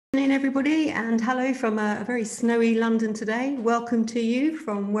Good afternoon, everybody, and hello from a very snowy London today. Welcome to you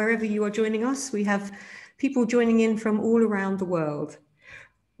from wherever you are joining us. We have people joining in from all around the world.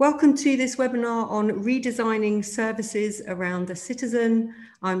 Welcome to this webinar on redesigning services around the citizen.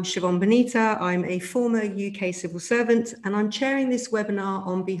 I'm Siobhan Benita. I'm a former UK civil servant, and I'm chairing this webinar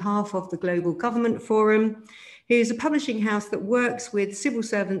on behalf of the Global Government Forum, who is a publishing house that works with civil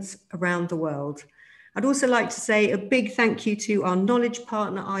servants around the world. I'd also like to say a big thank you to our knowledge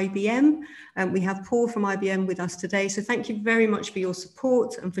partner, IBM. We have Paul from IBM with us today, so thank you very much for your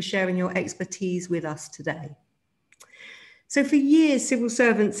support and for sharing your expertise with us today. So for years, civil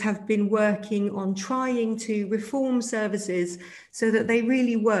servants have been working on trying to reform services so that they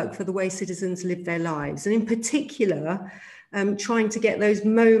really work for the way citizens live their lives. And in particular, trying to get those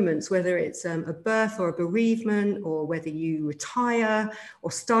moments, whether it's a birth or a bereavement, or whether you retire or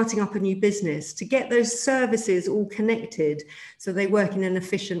starting up a new business, to get those services all connected so they work in an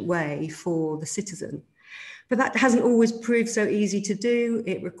efficient way for the citizen. But that hasn't always proved so easy to do.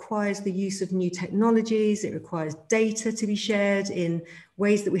 It requires the use of new technologies. It requires data to be shared in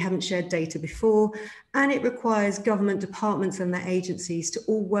ways that we haven't shared data before. And it requires government departments and their agencies to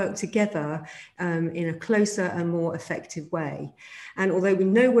all work together in a closer and more effective way. And although we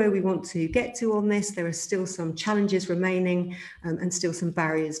know where we want to get to on this, there are still some challenges remaining and still some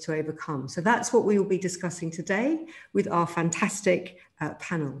barriers to overcome. So that's what we will be discussing today with our fantastic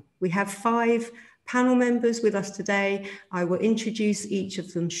panel. We have 5 panel members with us today. I will introduce each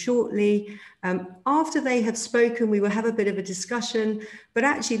of them shortly. After they have spoken, we will have a bit of a discussion, but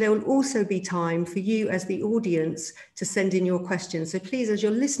actually there will also be time for you as the audience to send in your questions. So please, as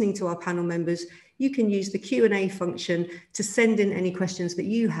you're listening to our panel members, you can use the Q&A function to send in any questions that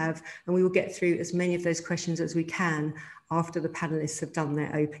you have, and we will get through as many of those questions as we can after the panelists have done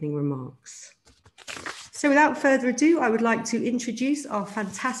their opening remarks. So without further ado, I would like to introduce our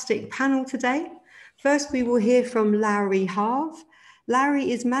fantastic panel today. First, we will hear from Larry Harve.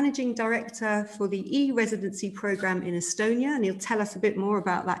 Larry is Managing Director for the e-residency program in Estonia, and he'll tell us a bit more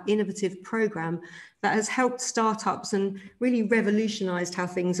about that innovative program that has helped startups and really revolutionized how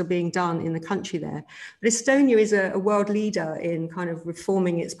things are being done in the country there. But Estonia is a world leader in kind of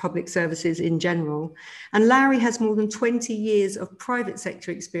reforming its public services in general. And Larry has more than 20 years of private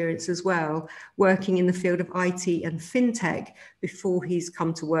sector experience as well, working in the field of IT and fintech before he's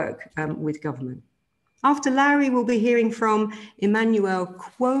come to work with government. After Larry, we'll be hearing from Emmanuel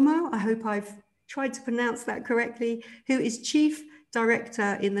Cuomo, I hope I've tried to pronounce that correctly, who is Chief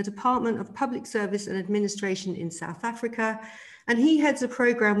Director in the Department of Public Service and Administration in South Africa. And he heads a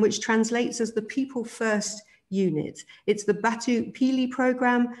program which translates as the People First Unit. It's the Batu Pili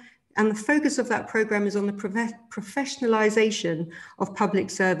program, and the focus of that program is on the professionalization of public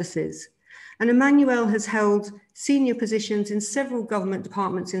services. And Emmanuel has held senior positions in several government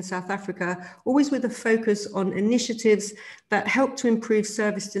departments in South Africa, always with a focus on initiatives that help to improve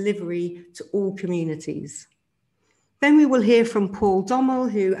service delivery to all communities. Then we will hear from Paul Dommel,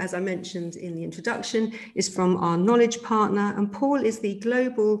 who, as I mentioned in the introduction, is from our knowledge partner. And Paul is the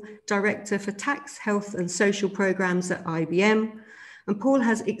Global Director for Tax, Health and Social Programs at IBM. And Paul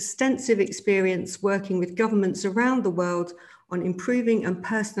has extensive experience working with governments around the world on improving and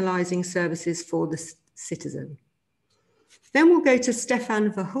personalizing services for the citizen. Then we'll go to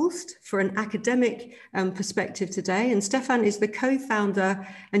Stefan Verhulst for an academic perspective today. And Stefan is the co-founder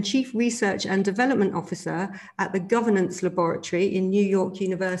and Chief Research and Development Officer at the Governance Laboratory in New York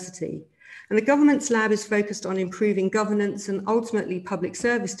University. And the Governance Lab is focused on improving governance and ultimately public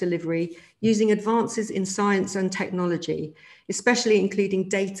service delivery using advances in science and technology, especially including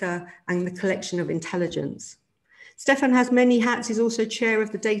data and the collection of intelligence. Stefan has many hats. He's also chair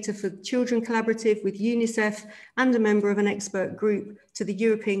of the Data for Children Collaborative with UNICEF and a member of an expert group to the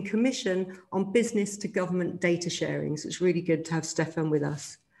European Commission on business to government data sharing. So it's really good to have Stefan with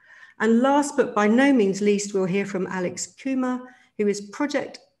us. And last but by no means least, we'll hear from Alex Kumar, who is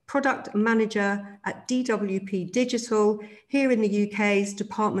product manager at DWP Digital here in the UK's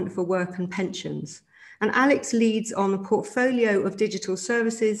Department for Work and Pensions. And Alex leads on a portfolio of digital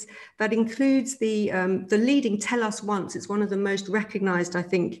services that includes the leading Tell Us Once. It's one of the most recognized, I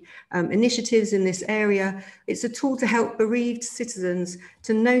think, initiatives in this area. It's a tool to help bereaved citizens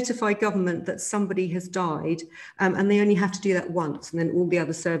to notify government that somebody has died, and they only have to do that once, and then all the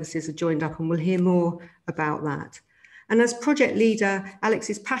other services are joined up, and we'll hear more about that. And as project leader, Alex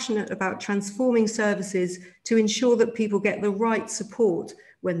is passionate about transforming services to ensure that people get the right support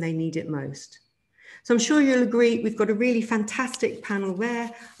when they need it most. So I'm sure you'll agree, we've got a really fantastic panel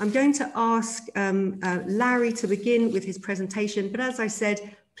there. I'm going to ask Larry to begin with his presentation, but as I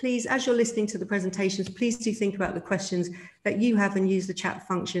said, please, as you're listening to the presentations, please do think about the questions that you have and use the chat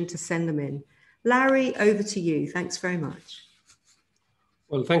function to send them in. Larry, over to you. Thanks very much.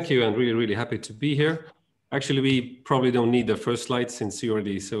 Well, thank you, and really happy to be here. Actually, we probably don't need the first slide since you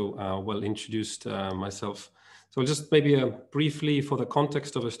already so well introduced myself. So just maybe briefly for the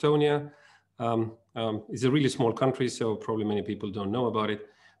context of Estonia. It's a really small country, so probably many people don't know about it.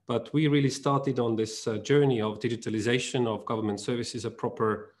 But we really started on this journey of digitalization of government services a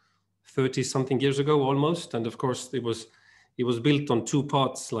proper 30-something years ago almost. And of course, it was built on two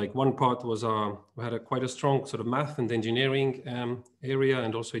parts. Like one part was we had quite a strong sort of math and engineering area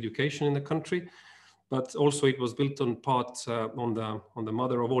and also education in the country. But also it was built on part on the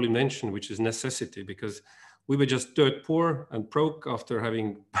mother of all invention, which is necessity, because we were just dirt poor and broke after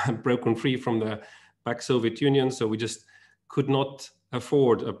having broken free from the back Soviet Union. So we just could not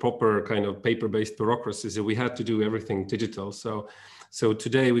afford a proper kind of paper-based bureaucracy. So we had to do everything digital. So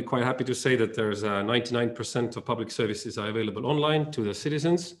today we're quite happy to say that there's 99% of public services are available online to the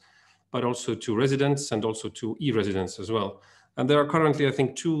citizens, but also to residents and also to e-residents as well. And there are currently, I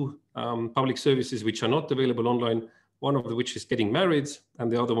think, two public services which are not available online, one of which is getting married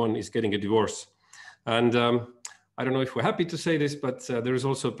and the other one is getting a divorce. And I don't know if we're happy to say this, but there is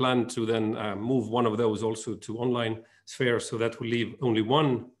also a plan to then move one of those also to online sphere. So that will leave only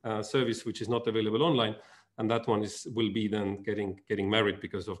one service which is not available online. And that one will be then getting married,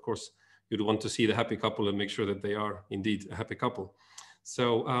 because of course you'd want to see the happy couple and make sure that they are indeed a happy couple.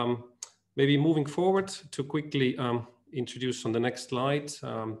 So maybe moving forward to quickly introduce on the next slide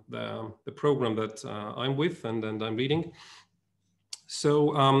the program that I'm with and I'm leading.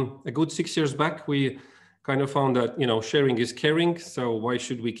 So a good 6 years back, we kind of found that, you know, sharing is caring. So why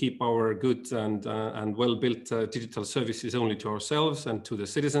should we keep our good and well-built digital services only to ourselves and to the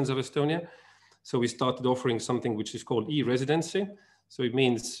citizens of Estonia? So we started offering something which is called e-residency. So it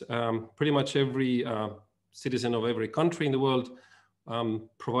means pretty much every citizen of every country in the world,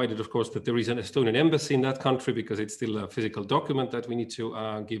 provided of course that there is an Estonian embassy in that country, because it's still a physical document that we need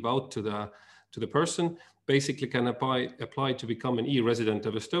to give out to the person, basically can apply to become an e-resident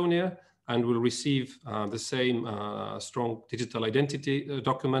of Estonia and will receive the same strong digital identity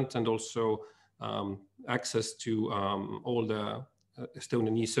document and also access to all the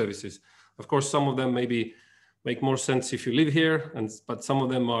Estonian e-services. Of course, some of them maybe make more sense if you live here, but some of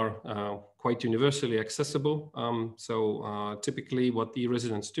them are quite universally accessible. So typically what the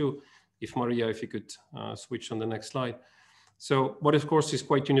residents do, if Maria, if you could switch on the next slide. So what of course is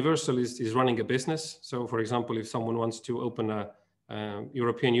quite universal is running a business. So for example, if someone wants to open a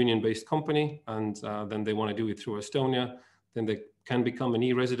European Union based company and then they want to do it through Estonia, then they can become an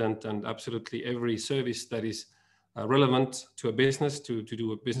e-resident, and absolutely every service that is relevant to a business, to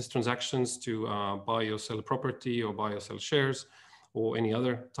do business transactions, to buy or sell property or buy or sell shares or any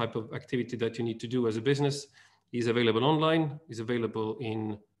other type of activity that you need to do as a business is available online, is available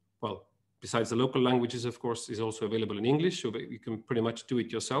in, well, besides the local languages, of course, is also available in English, so you can pretty much do it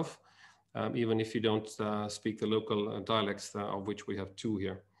yourself, even if you don't speak the local dialects, of which we have two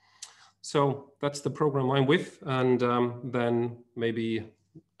here. So that's the program I'm with, and then maybe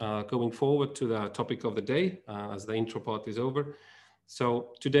going forward to the topic of the day as the intro part is over.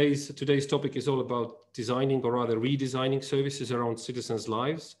 So today's topic is all about designing, or rather redesigning, services around citizens'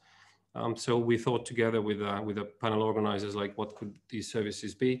 lives. So we thought together with the panel organizers, like what could these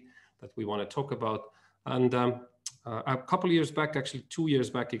services be that we want to talk about. And a couple of years back, actually 2 years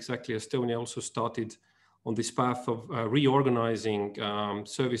back exactly, Estonia also started on this path of reorganizing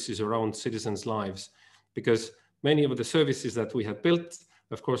services around citizens' lives, because many of the services that we had built,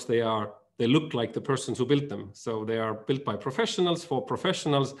 of course, they look like the persons who built them. So they are built by professionals for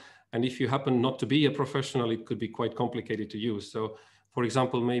professionals. And if you happen not to be a professional, it could be quite complicated to use. So for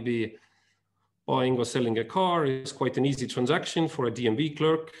example, maybe buying or selling a car is quite an easy transaction for a DMV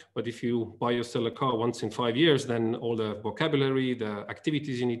clerk. But if you buy or sell a car once in 5 years, then all the vocabulary, the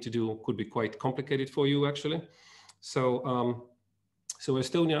activities you need to do could be quite complicated for you actually. So, so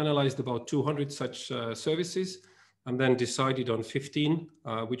Estonia analyzed about 200 such services, and then decided on 15,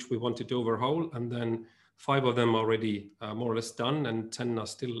 which we wanted to overhaul. And then 5 of them already more or less done, and 10 are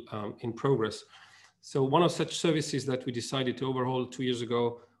still in progress. So one of such services that we decided to overhaul 2 years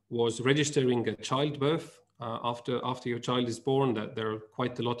ago was registering a childbirth after your child is born. That there are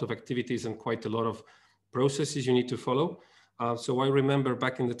quite a lot of activities and quite a lot of processes you need to follow. So I remember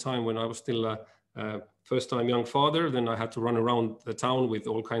back in the time when I was still a first-time young father, then I had to run around the town with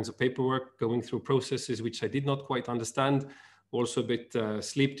all kinds of paperwork, going through processes which I did not quite understand, also a bit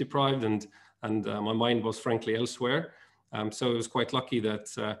sleep deprived, and my mind was frankly elsewhere. So I was quite lucky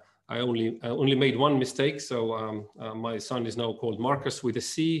that I only made one mistake. So my son is now called Marcus with a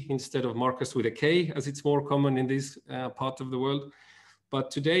C instead of Marcus with a K, as it's more common in this part of the world. But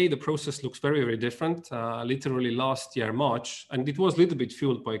today the process looks very, very different. Literally last year, March, and it was a little bit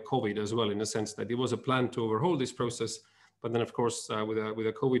fueled by COVID as well, in the sense that it was a plan to overhaul this process. But then, of course, with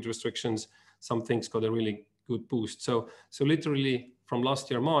the COVID restrictions, some things got a really good boost. So literally from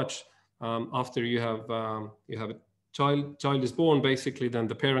last year, March, after you have a child is born, basically, then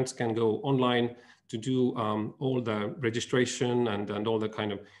the parents can go online to do all the registration and all the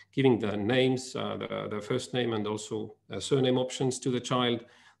kind of giving the names, the first name and also surname options to the child,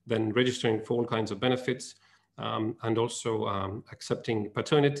 then registering for all kinds of benefits, and also accepting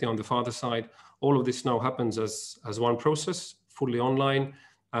paternity on the father side. All of this now happens as one process, fully online,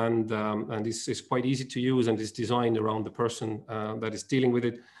 and this is quite easy to use and is designed around the person that is dealing with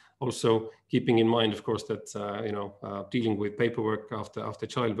it. Also keeping in mind, of course, that dealing with paperwork after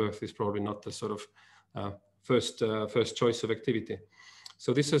childbirth is probably not the sort of first choice of activity.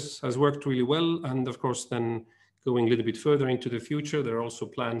 So this has worked really well. And of course, then going a little bit further into the future, there are also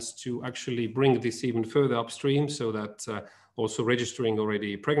plans to actually bring this even further upstream, so that also registering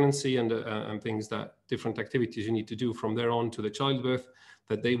already pregnancy and things, that different activities you need to do from there on to the childbirth,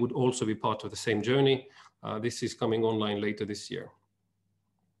 that they would also be part of the same journey. This is coming online later this year.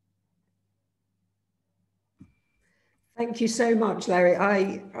 Thank you so much, Larry.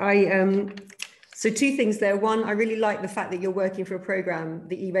 So two things there. One, I really like the fact that you're working for a program,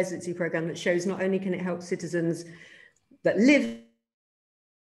 the e-residency program, that shows not only can it help citizens that live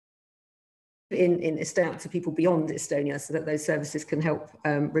in Estonia to people beyond Estonia, so that those services can help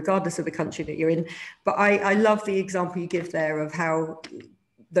regardless of the country that you're in. But I love the example you give there of how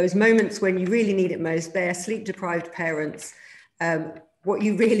those moments when you really need it most, they're sleep-deprived parents. What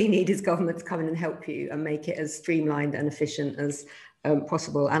you really need is government to come in and help you and make it as streamlined and efficient as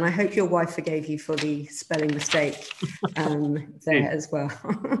possible. And I hope your wife forgave you for the spelling mistake there as well.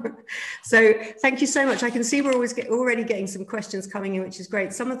 So thank you so much. I can see we're already getting some questions coming in, which is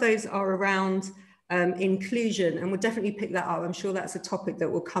great. Some of those are around inclusion, and we'll definitely pick that up. I'm sure that's a topic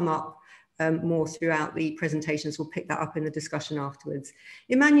that will come up more throughout the presentations. We'll pick that up in the discussion afterwards.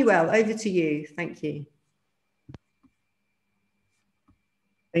 Emmanuel, over to you. Thank you.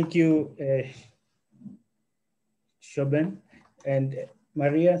 Thank you, Shoban. And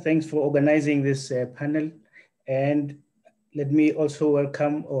Maria, thanks for organizing this panel. And let me also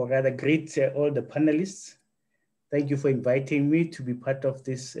welcome, or rather greet all the panelists. Thank you for inviting me to be part of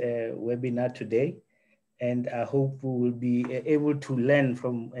this webinar today. And I hope we will be able to learn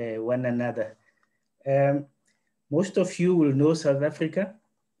from one another. Most of you will know South Africa.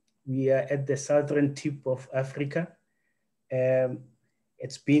 We are at the southern tip of Africa.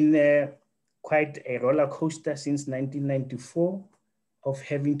 It's been quite a roller coaster since 1994 of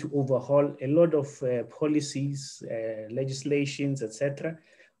having to overhaul a lot of policies, legislations, etc.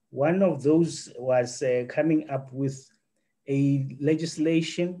 One of those was coming up with a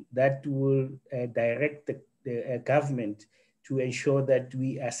legislation that will direct the government to ensure that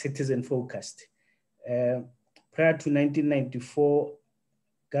we are citizen focused. Prior to 1994,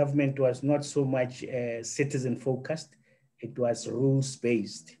 government was not so much citizen focused, it was rules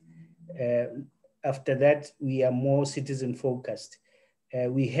based. After that, we are more citizen focused.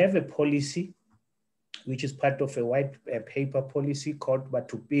 We have a policy, which is part of a white paper policy called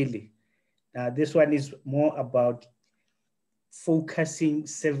Batupili. Now, this one is more about focusing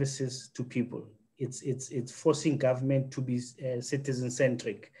services to people. It's forcing government to be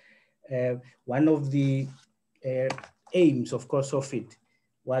citizen-centric. One of the aims, of course, of it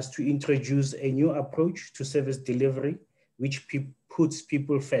was to introduce a new approach to service delivery, which puts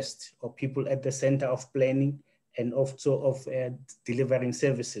people first, or people at the center of planning and also of delivering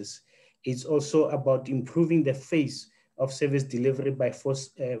services. It's also about improving the face of service delivery by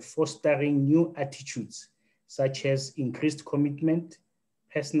fostering new attitudes, such as increased commitment,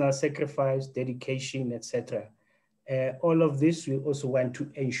 personal sacrifice, dedication, etc. All of this, we also want to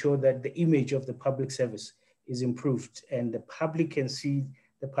ensure that the image of the public service is improved and the public can see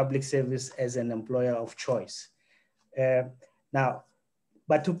the public service as an employer of choice. Now,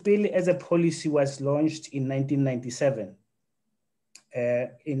 Batupili as a policy was launched in 1997.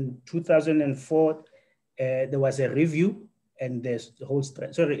 In 2004, there was a review and there's the whole,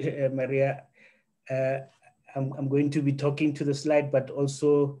 sorry, Maria, I'm going to be talking to the slide, but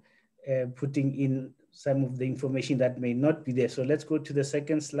also putting in some of the information that may not be there. So let's go to the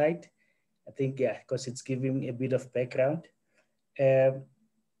second slide. I think, yeah, because it's giving a bit of background.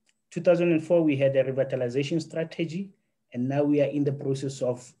 2004, we had a revitalization strategy, and now we are in the process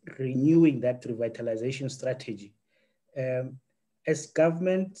of renewing that revitalization strategy. As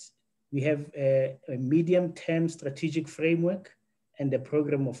government, We have a medium-term strategic framework and a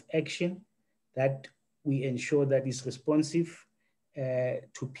program of action that we ensure that is responsive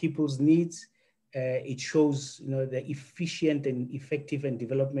to people's needs. It shows, the efficient and effective and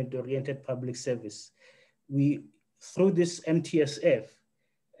development-oriented public service. Through this MTSF,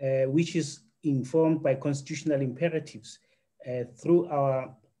 which is informed by constitutional imperatives, through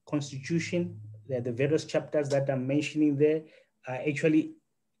our constitution, the various chapters that I'm mentioning there are actually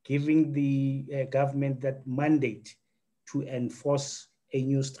giving the government that mandate to enforce a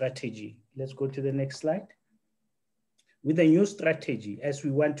new strategy. Let's go to the next slide. With a new strategy, as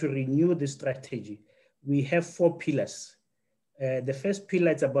we want to renew the strategy, we have 4 pillars. The first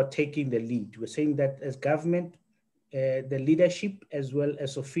pillar is about taking the lead. We're saying that as government, the leadership as well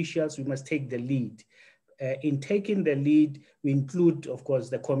as officials, we must take the lead. In taking the lead, we include, of course,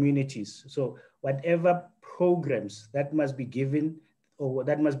 the communities. So whatever programs that must be given or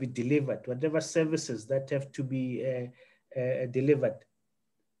that must be delivered, whatever services that have to be delivered,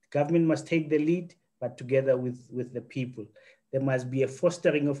 government must take the lead, but together with the people. There must be a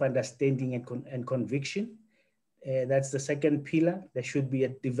fostering of understanding and conviction. That's the second pillar. There should be a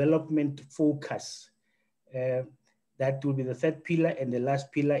development focus. That will be the third pillar, and the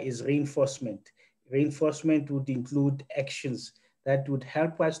last pillar is reinforcement. Reinforcement would include actions that would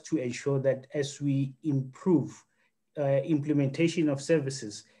help us to ensure that as we improve implementation of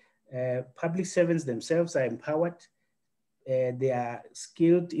services, public servants themselves are empowered, they are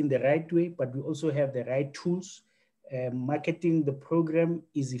skilled in the right way, but we also have the right tools. Marketing the program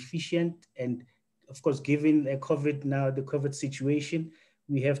is efficient, and of course, given the COVID situation,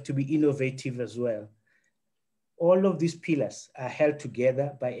 we have to be innovative as well. All of these pillars are held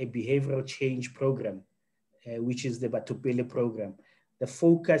together by a behavioral change program, which is the Batupele program. The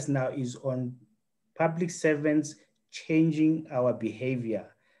focus now is on public servants changing our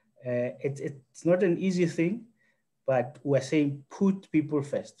behavior. It's not an easy thing, but we're saying put people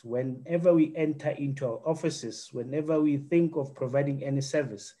first. Whenever we enter into our offices, whenever we think of providing any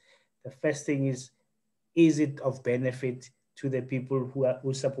service, the first thing is it of benefit to the people who are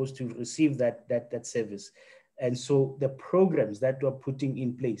supposed to receive that service? And so the programs that we're putting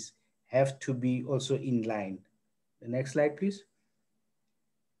in place have to be also in line. The next slide, please.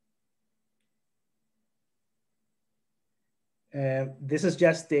 This is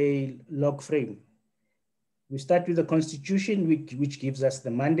just a log frame. We start with the constitution, which gives us the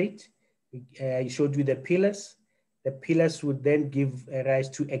mandate. I showed you the pillars. The pillars would then give rise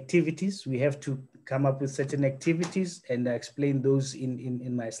to activities. We have to come up with certain activities, and I explain those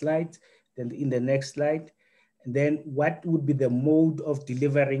in my slides, then in the next slide. And then what would be the mode of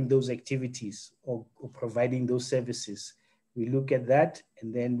delivering those activities or providing those services? We look at that,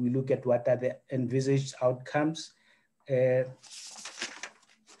 and then we look at what are the envisaged outcomes. And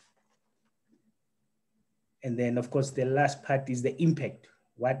then, of course, the last part is the impact.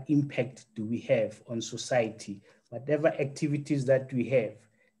 What impact do we have on society? Whatever activities that we have,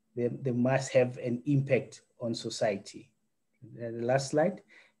 they must have an impact on society. The last slide.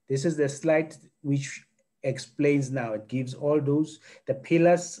 This is the slide which explains now. It gives all those, the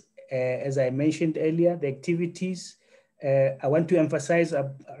pillars, as I mentioned earlier, the activities. I want to emphasize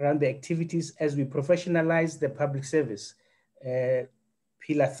around the activities as we professionalize the public service.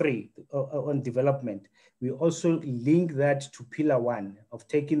 Pillar 3 on development. We also link that to pillar 1 of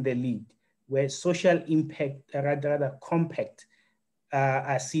taking the lead, where social impact, rather compact,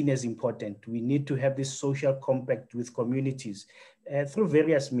 are seen as important. We need to have this social compact with communities through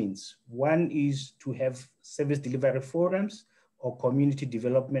various means. One is to have service delivery forums or community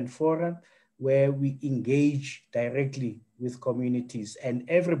development forum where we engage directly with communities, and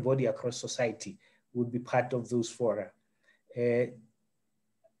everybody across society would be part of those fora.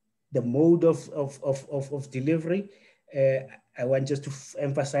 The mode of delivery, I want just to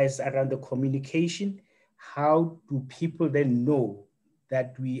emphasize around the communication. How do people then know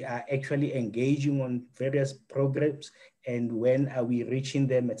that we are actually engaging on various programs, and when are we reaching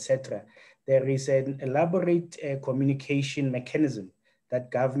them, etc.? There is an elaborate communication mechanism that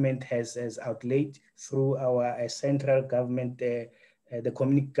government has outlaid through our central government, the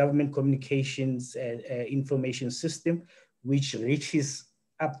government communications information system, which reaches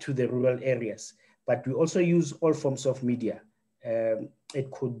up to the rural areas. But we also use all forms of media. It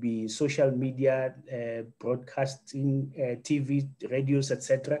could be social media, broadcasting, TV, radios,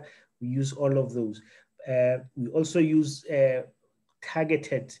 etc. We use all of those. We also use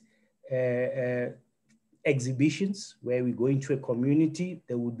targeted exhibitions where we go into a community.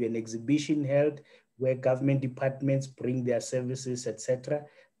 There would be an exhibition held where government departments bring their services, etc.,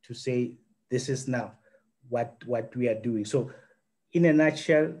 to say, this is now what we are doing. So in a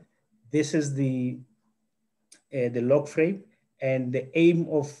nutshell, This is the log frame, and the aim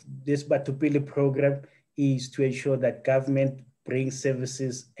of this Batupili program is to ensure that government brings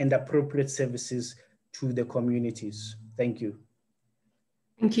services and appropriate services to the communities. Thank you.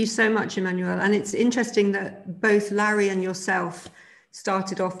 Thank you so much, Emmanuel. And it's interesting that both Larry and yourself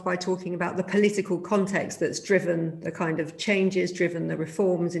started off by talking about the political context that's driven the kind of changes, driven the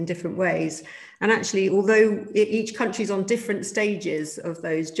reforms in different ways. And actually, although each country's on different stages of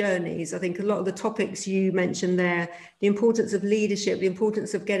those journeys, I think a lot of the topics you mentioned there, the importance of leadership, the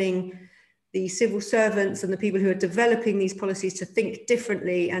importance of getting the civil servants and the people who are developing these policies to think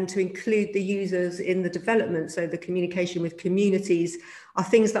differently and to include the users in the development, so the communication with communities, are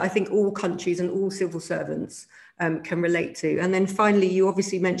things that I think all countries and all civil servants can relate to. And then finally, you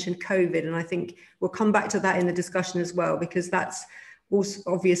obviously mentioned COVID, and I think we'll come back to that in the discussion as well, because that's also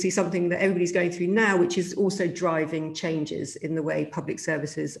obviously something that everybody's going through now, which is also driving changes in the way public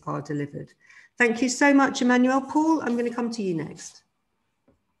services are delivered. Thank you so much, Emmanuel. Paul, I'm going to come to you next.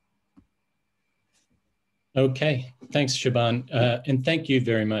 Okay, thanks, Shaban. And thank you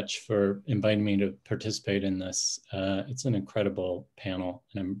very much for inviting me to participate in this. It's an incredible panel,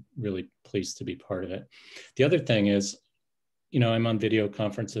 and I'm really pleased to be part of it. The other thing is, you know, I'm on video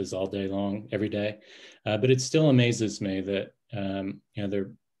conferences all day long, every day, but it still amazes me that, you know,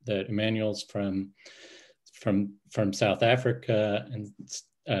 that Emmanuel's from South Africa,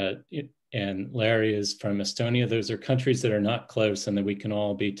 and Larry is from Estonia. Those are countries that are not close, and that we can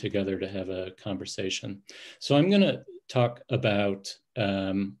all be together to have a conversation. So I'm going to talk about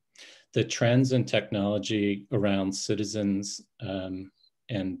the trends in technology around citizens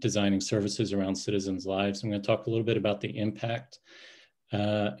and designing services around citizens' lives. I'm going to talk a little bit about the impact.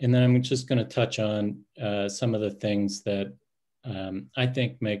 And then I'm just going to touch on some of the things that I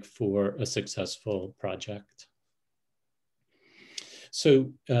think make for a successful project.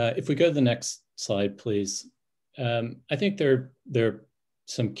 So if we go to the next slide, please. I think there are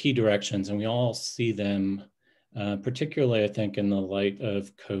some key directions, and we all see them, particularly, I think, in the light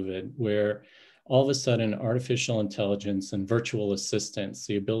of COVID, where all of a sudden artificial intelligence and virtual assistants,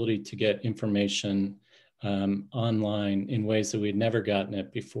 the ability to get information online in ways that we'd never gotten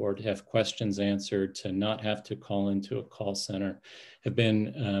it before, to have questions answered, to not have to call into a call center, have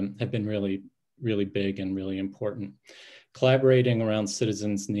been really, really big and really important. Collaborating around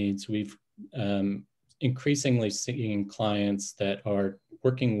citizens' needs, we've increasingly seeing clients that are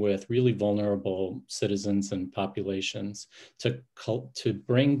working with really vulnerable citizens and populations to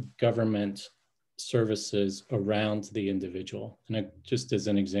bring government services around the individual. And just as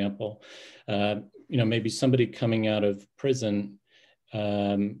an example, you know, maybe somebody coming out of prison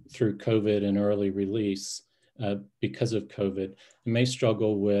through COVID and early release, because of COVID, they may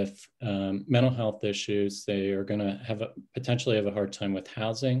struggle with mental health issues. They are going to potentially have a hard time with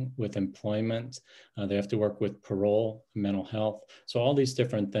housing, with employment. They have to work with parole, mental health. So all these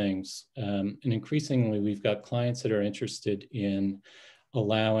different things. And increasingly, we've got clients that are interested in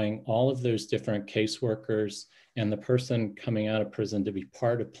allowing all of those different caseworkers and the person coming out of prison to be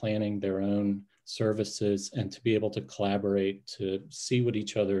part of planning their own services and to be able to collaborate, to see what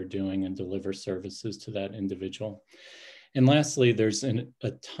each other are doing and deliver services to that individual. And lastly, there's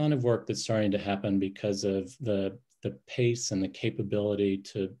a ton of work that's starting to happen because of the pace and the capability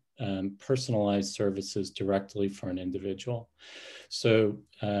to personalize services directly for an individual. So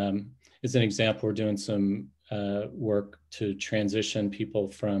as an example, we're doing some work to transition people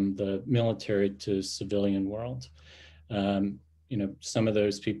from the military to civilian world. You know, some of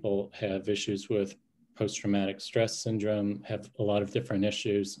those people have issues with post-traumatic stress syndrome, have a lot of different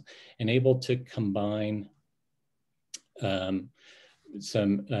issues, and able to combine some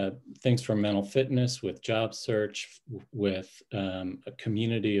things for mental fitness with job search, with a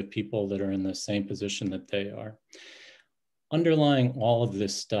community of people that are in the same position that they are. Underlying all of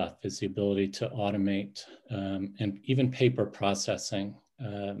this stuff is the ability to automate, and even paper processing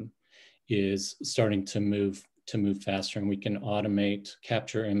is starting to move faster, and we can automate,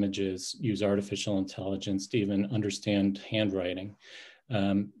 capture images, use artificial intelligence to even understand handwriting,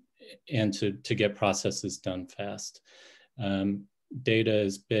 and to get processes done fast. Data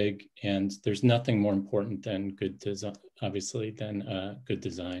is big, and there's nothing more important than good design, obviously, than good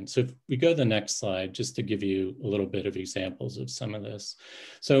design. So if we go to the next slide, just to give you a little bit of examples of some of this.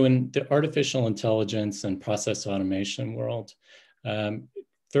 So in the artificial intelligence and process automation world,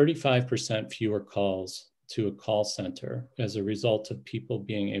 35% fewer calls to a call center as a result of people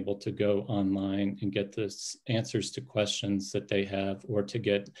being able to go online and get the answers to questions that they have, or to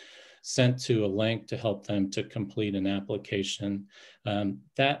get sent to a link to help them to complete an application.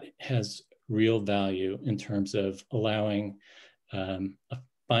 That has real value in terms of allowing a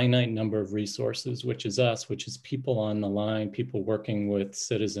finite number of resources, which is us, which is people on the line, people working with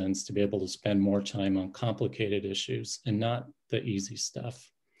citizens to be able to spend more time on complicated issues and not the easy stuff.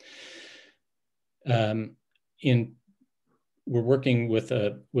 We're working with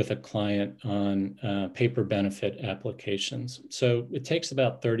a client on paper benefit applications. So it takes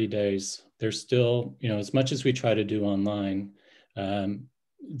about 30 days. There's still, as much as we try to do online,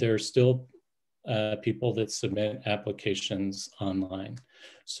 there's still people that submit applications online.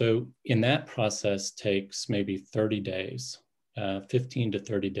 So in that process takes maybe 30 days, 15 to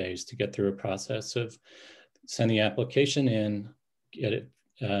 30 days to get through a process of send the application in, get it,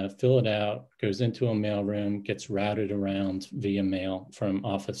 fill it out, goes into a mailroom, gets routed around via mail from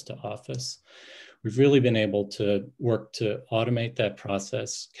office to office. We've really been able to work to automate that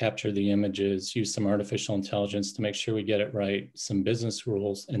process, capture the images, use some artificial intelligence to make sure we get it right, some business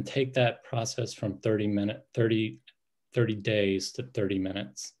rules, and take that process from 30 days to 30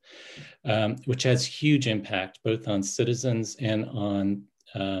 minutes, which has huge impact both on citizens and on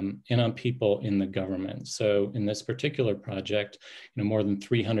people in the government. So in this particular project, more than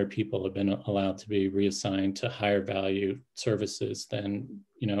 300 people have been allowed to be reassigned to higher value services than,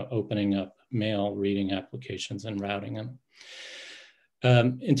 opening up mail, reading applications and routing them.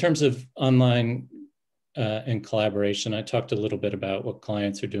 In terms of online and collaboration, I talked a little bit about what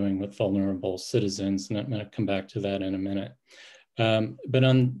clients are doing with vulnerable citizens, and I'm going to come back to that in a minute. But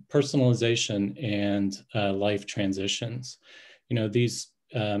on personalization and life transitions, these,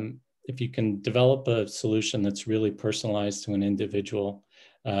 if you can develop a solution that's really personalized to an individual,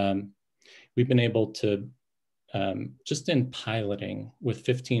 we've been able to, just in piloting with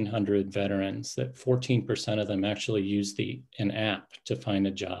 1,500 veterans, that 14% of them actually use an app to find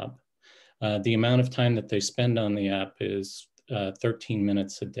a job. The amount of time that they spend on the app is 13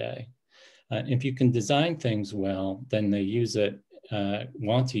 minutes a day. If you can design things well, then they use it,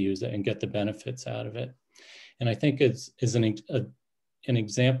 want to use it and get the benefits out of it. And I think it's an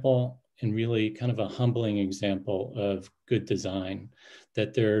example, and really kind of a humbling example of good design,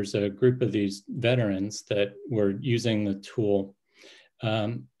 that there's a group of these veterans that were using the tool,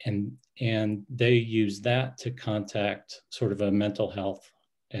 and they use that to contact sort of a mental health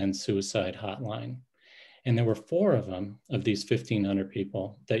and suicide hotline. And there were 4 of them, of these 1,500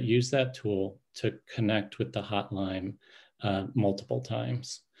 people, that used that tool to connect with the hotline multiple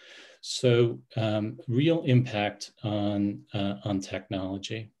times. So real impact on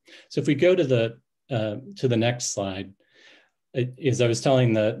technology. So if we go to the next slide, as I was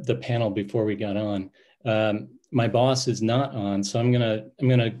telling the panel before we got on, my boss is not on, so I'm gonna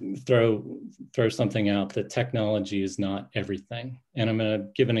throw something out that technology is not everything, and I'm gonna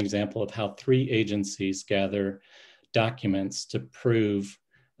give an example of how 3 agencies gather documents to prove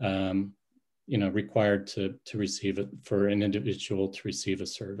required to receive it, for an individual to receive a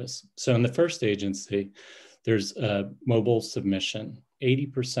service. So in the first agency, there's a mobile submission.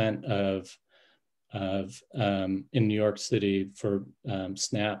 80% in New York City for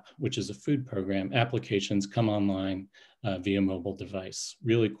SNAP, which is a food program, applications come online via mobile device.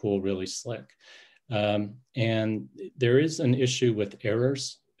 Really cool, really slick. And there is an issue with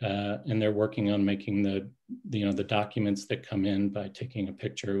errors, and they're working on making the documents that come in by taking a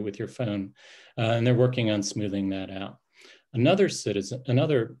picture with your phone, and they're working on smoothing that out. Another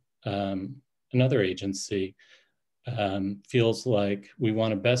agency feels like we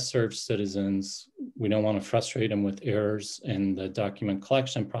want to best serve citizens. We don't want to frustrate them with errors in the document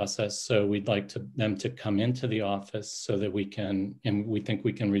collection process. So we'd like them to come into the office so that we think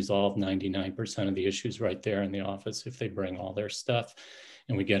we can resolve 99% of the issues right there in the office if they bring all their stuff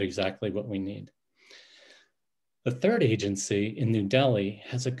and we get exactly what we need. The third agency in New Delhi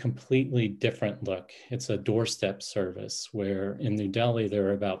has a completely different look. It's a doorstep service where in New Delhi, there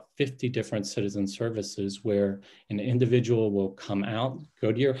are about 50 different citizen services where an individual will come out,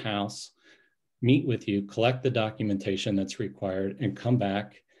 go to your house, meet with you, collect the documentation that's required, and come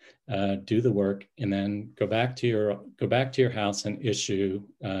back, do the work, and then go back to your house and issue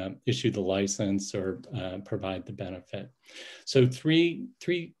the license or provide the benefit. So three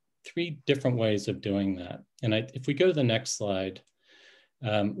different ways of doing that. And if we go to the next slide,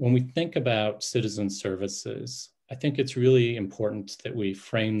 when we think about citizen services, I think it's really important that we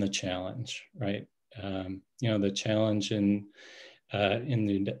frame the challenge, right? The challenge in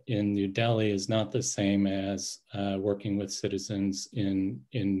New Delhi is not the same as working with citizens in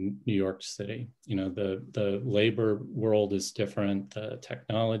New York City. The labor world is different, the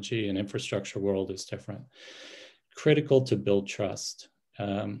technology and infrastructure world is different. Critical to build trust.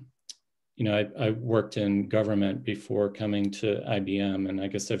 I worked in government before coming to IBM, and I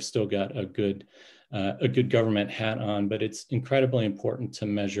guess I've still got a good a good government hat on, but it's incredibly important to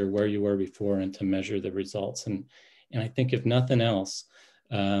measure where you were before and to measure the results. And I think if nothing else,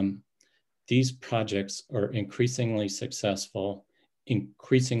 these projects are increasingly successful,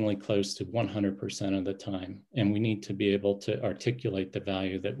 increasingly close to 100% of the time. And we need to be able to articulate the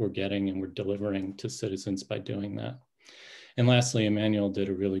value that we're getting and we're delivering to citizens by doing that. And lastly, Emmanuel did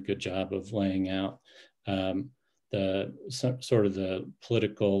a really good job of laying out the sort of the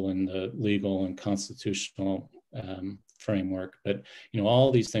political and the legal and constitutional framework. But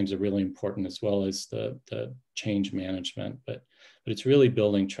all these things are really important, as well as the change management. But it's really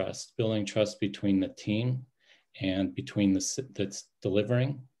building trust between the team and between that's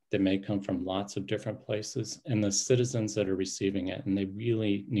delivering, that may come from lots of different places, and the citizens that are receiving it. And they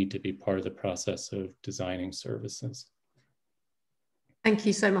really need to be part of the process of designing services. Thank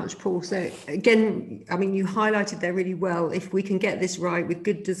you so much, Paul. So again, I mean, you highlighted there really well. If we can get this right with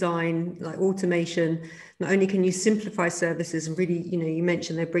good design, like automation, not only can you simplify services and really, you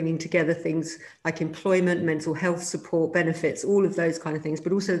mentioned they're bringing together things like employment, mental health support, benefits, all of those kind of things,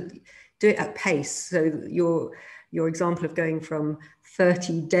 but also do it at pace. So your example of going from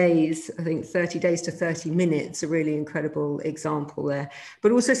 30 days, I think 30 days to 30 minutes, a really incredible example there.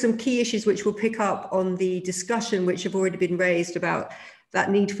 But also some key issues which we'll pick up on the discussion, which have already been raised about that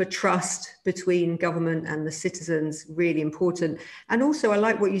need for trust between government and the citizens, really important. And also, I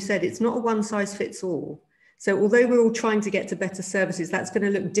like what you said, it's not a one size fits all. So although we're all trying to get to better services, that's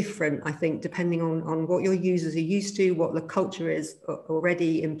going to look different, I think, depending on what your users are used to, what the culture is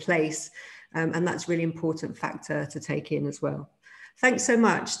already in place. And that's a really important factor to take in as well. Thanks so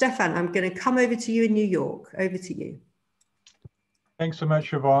much. Stefan, I'm going to come over to you in New York. Over to you. Thanks so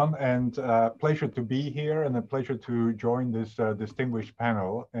much, Siobhan, and pleasure to be here and a pleasure to join this distinguished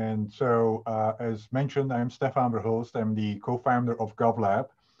panel. And so, as mentioned, I'm Stefan Verhulst. I'm the co-founder of GovLab,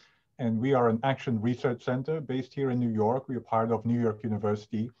 and we are an action research center based here in New York. We are part of New York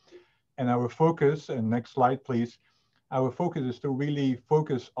University. And our focus, and next slide, please. Our focus is to really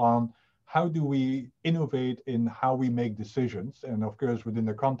focus on how do we innovate in how we make decisions. And of course, within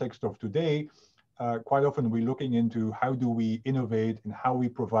the context of today, quite often we're looking into how do we innovate in how we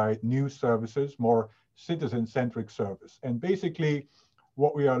provide new services, more citizen-centric service. And basically,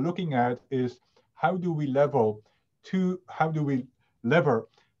 what we are looking at is how do we lever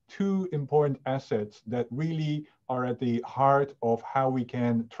two important assets that really are at the heart of how we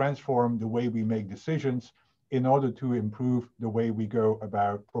can transform the way we make decisions in order to improve the way we go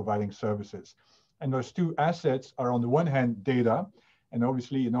about providing services. And those two assets are, on the one hand, data. And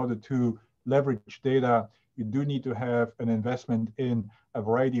obviously, in order to leverage data, you do need to have an investment in a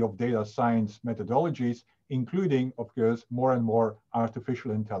variety of data science methodologies, including, of course, more and more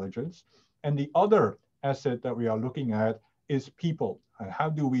artificial intelligence. And the other asset that we are looking at is people. And how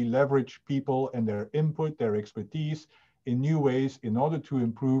do we leverage people and their input, their expertise in new ways in order to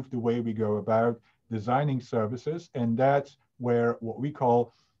improve the way we go about designing services? And that's where what we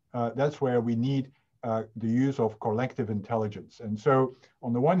call, that's where we need the use of collective intelligence. And so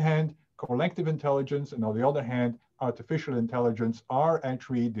on the one hand, collective intelligence, and on the other hand, artificial intelligence are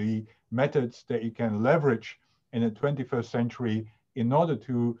actually the methods that you can leverage in the 21st century in order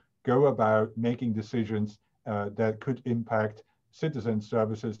to go about making decisions that could impact citizen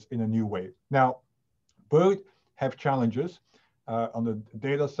services in a new way. Now, both have challenges. On the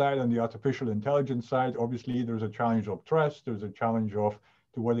data side and the artificial intelligence side, obviously there's a challenge of trust, there's a challenge of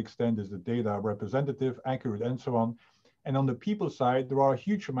to what extent is the data representative, accurate, and so on. And on the people side, there are a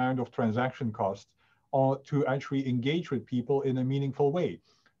huge amount of transaction costs to actually engage with people in a meaningful way,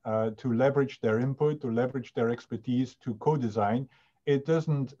 to leverage their input, to leverage their expertise, to co-design. It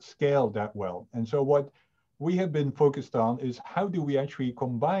doesn't scale that well. And so what we have been focused on is how do we actually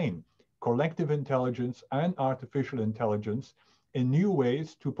combine collective intelligence and artificial intelligence in new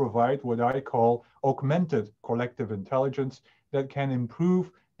ways to provide what I call augmented collective intelligence that can improve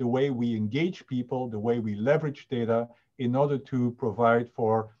the way we engage people, the way we leverage data in order to provide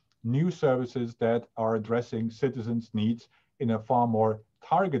for new services that are addressing citizens' needs in a far more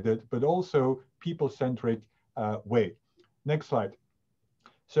targeted, but also people-centric way. Next slide.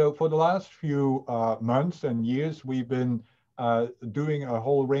 So for the last few months and years, we've been doing a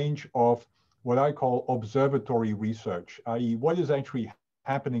whole range of what I call observatory research, i.e. what is actually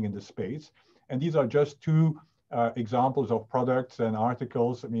happening in the space. And these are just two examples of products and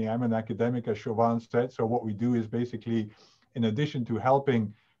articles. I mean, I'm an academic, as Siobhan said, so what we do is basically, in addition to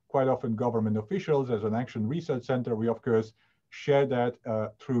helping quite often government officials as an action research center, we of course share that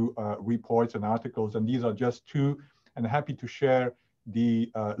through reports and articles, and these are just two, and happy to share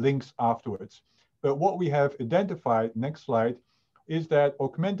the links afterwards. But what we have identified, next slide, is that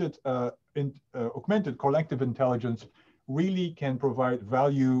augmented augmented collective intelligence really can provide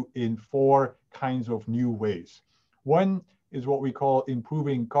value in 4 kinds of new ways. One is what we call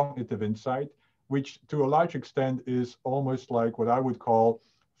improving cognitive insight, which to a large extent is almost like what I would call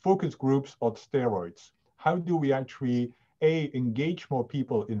focus groups on steroids. How do we actually, engage more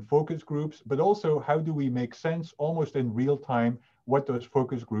people in focus groups, but also how do we make sense almost in real time what those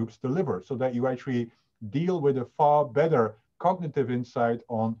focus groups deliver, so that you actually deal with a far better cognitive insight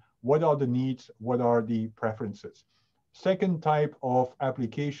on what are the needs, what are the preferences. Second type of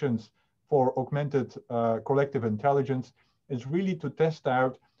applications for augmented collective intelligence is really to test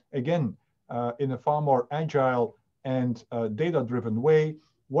out, again, in a far more agile and data-driven way,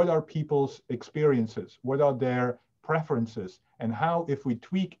 what are people's experiences, what are their preferences, and how, if we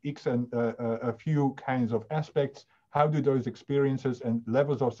tweak a few kinds of aspects, how do those experiences and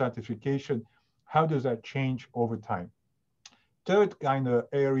levels of satisfaction, how does that change over time? Third kind of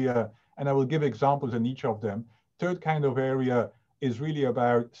area, and I will give examples in each of them, third kind of area is really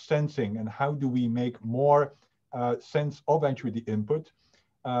about sensing and how do we make more sense of actually the input.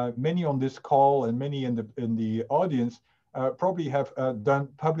 Many on this call and many in the audience probably have done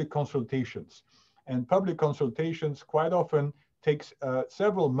public consultations. And public consultations quite often takes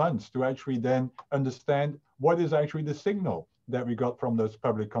several months to actually then understand what is actually the signal that we got from those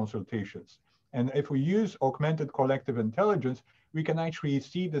public consultations. And if we use augmented collective intelligence, we can actually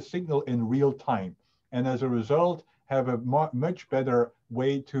see the signal in real time. And as a result, have a much better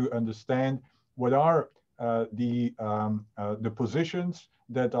way to understand what are the positions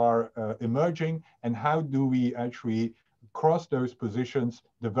that are emerging, and how do we actually cross those positions,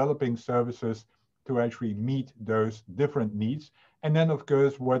 developing services to actually meet those different needs. And then, of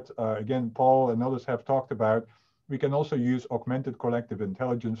course, what, again, Paul and others have talked about, we can also use augmented collective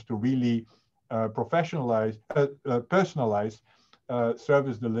intelligence to really personalize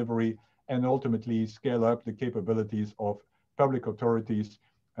service delivery and ultimately scale up the capabilities of public authorities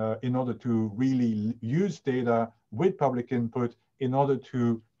in order to really use data with public input in order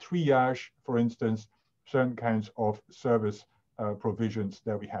to triage, for instance, certain kinds of service provisions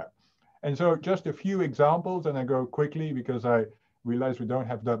that we have. And so just a few examples, and I go quickly because I realize we don't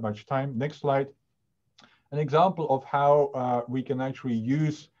have that much time. Next slide. An example of how we can actually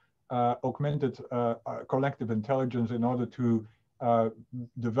use augmented collective intelligence in order to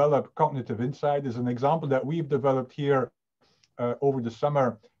develop cognitive insight is an example that we've developed here over the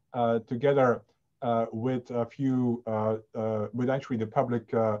summer together with a few, with actually the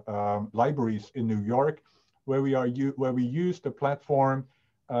public libraries in New York, where we use the platform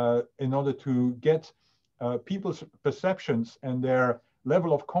in order to get people's perceptions and their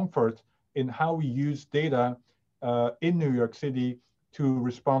level of comfort in how we use data in New York City to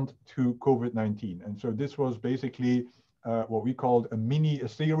respond to COVID-19. And so this was basically what we called a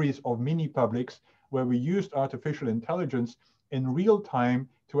series of mini publics, where we used artificial intelligence in real time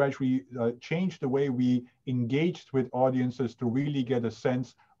to actually change the way we engaged with audiences to really get a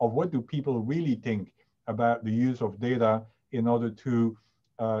sense of what do people really think about the use of data in order to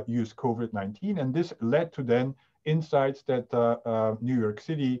use COVID-19. And this led to then insights that New York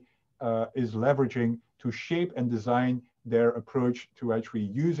City is leveraging to shape and design their approach to actually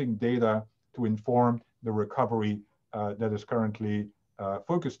using data to inform the recovery that is currently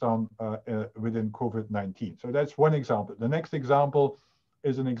focused on within COVID-19. So that's one example. The next example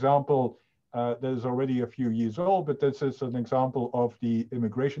is an example that is already a few years old, but this is an example of the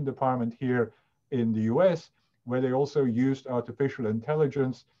immigration department here in the US, where they also used artificial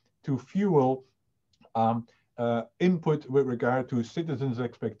intelligence to fuel input with regard to citizens'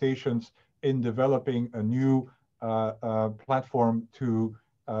 expectations in developing a new platform to,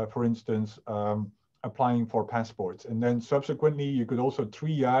 for instance, applying for passports. And then subsequently, you could also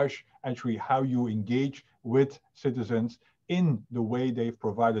triage actually how you engage with citizens in the way they've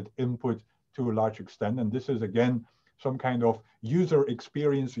provided input to a large extent. And this is, again, some kind of user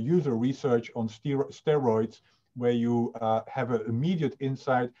experience, user research on steroids, where you have an immediate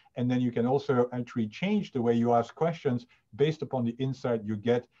insight, and then you can also actually change the way you ask questions based upon the insight you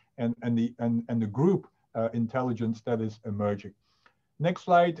get and the group intelligence that is emerging. Next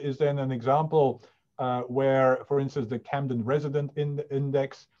slide is then an example where, for instance, the Camden Resident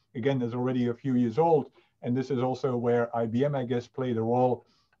Index, again, is already a few years old. And this is also where IBM, I guess, played a role,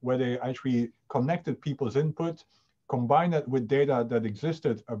 where they actually connected people's input, combined it with data that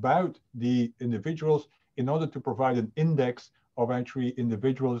existed about the individuals in order to provide an index of actually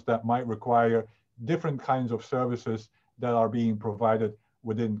individuals that might require different kinds of services that are being provided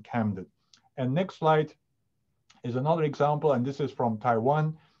within Camden. And next slide is another example, and this is from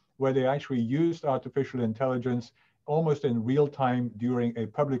Taiwan, where they actually used artificial intelligence almost in real time during a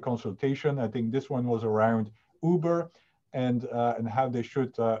public consultation. I think this one was around Uber and how they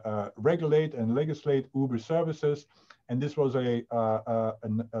should regulate and legislate Uber services. And this was a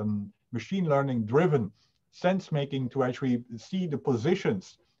machine learning driven sense making to actually see the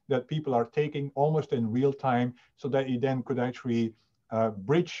positions that people are taking almost in real time, so that you then could actually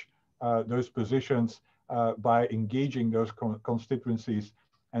bridge those positions by engaging those constituencies.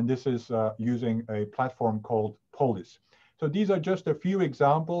 And this is using a platform called Polis. So these are just a few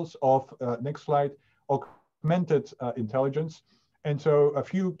examples of, next slide, augmented intelligence. And so a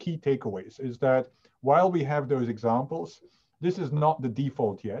few key takeaways is that while we have those examples, this is not the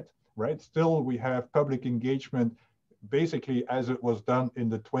default yet, right? Still, we have public engagement basically as it was done in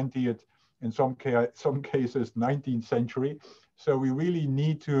the 20th, in some cases, 19th century. So we really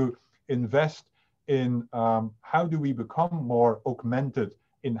need to invest in how do we become more augmented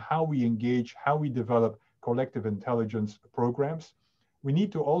in how we engage, how we develop collective intelligence programs. We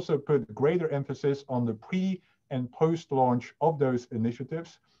need to also put greater emphasis on the pre and post-launch of those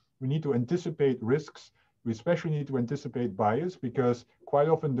initiatives. We need to anticipate risks. We especially need to anticipate bias, because quite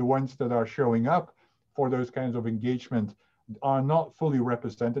often the ones that are showing up for those kinds of engagement are not fully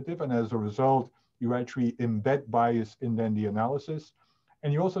representative. And as a result, you actually embed bias in then the analysis.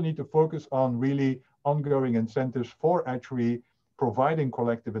 And you also need to focus on really ongoing incentives for actually providing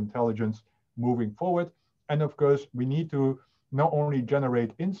collective intelligence moving forward. And of course, we need to not only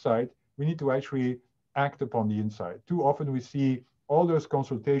generate insight, we need to actually act upon the insight. Too often we see all those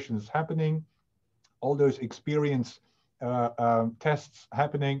consultations happening, all those experience tests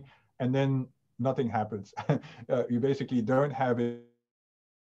happening, and then nothing happens. You basically don't have a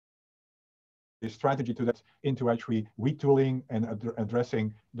strategy to that into actually retooling and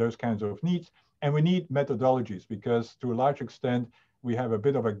addressing those kinds of needs. And we need methodologies, because to a large extent, we have a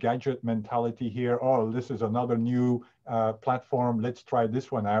bit of a gadget mentality here. Oh, this is another new platform. Let's try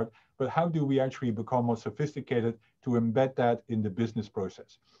this one out. But how do we actually become more sophisticated to embed that in the business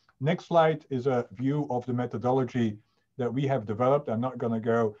process? Next slide is a view of the methodology that we have developed. I'm not going to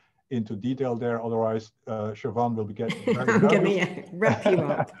go into detail there, otherwise Siobhan will be getting very nervous. I'm going to wrap you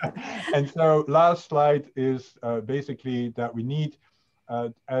up. And so last slide is basically that we need,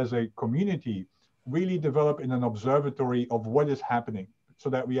 as a community, really develop in an observatory of what is happening, so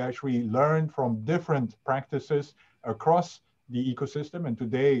that we actually learn from different practices across the ecosystem. And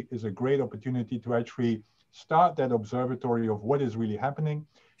today is a great opportunity to actually start that observatory of what is really happening.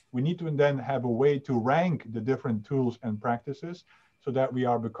 We need to then have a way to rank the different tools and practices, so that we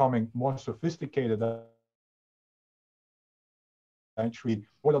are becoming more sophisticated. Actually,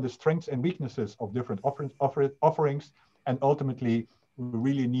 what are the strengths and weaknesses of different offerings? And ultimately, we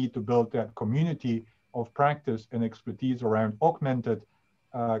really need to build that community of practice and expertise around augmented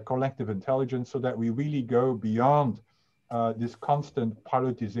collective intelligence, so that we really go beyond this constant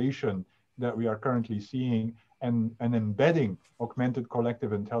pilotization that we are currently seeing, and embedding augmented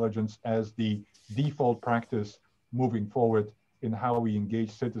collective intelligence as the default practice moving forward in how we engage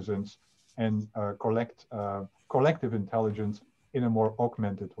citizens and collect collective intelligence in a more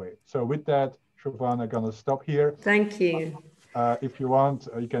augmented way. So with that, Siobhan, I'm going to stop here. Thank you. If you want,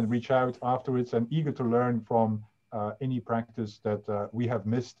 you can reach out afterwards. I'm eager to learn from any practice that we have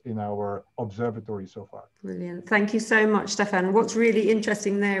missed in our observatory so far. Brilliant. Thank you so much, Stefan. What's really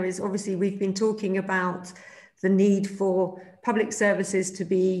interesting there is, obviously we've been talking about the need for public services to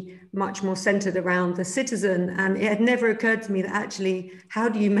be much more centered around the citizen. And it had never occurred to me that actually, how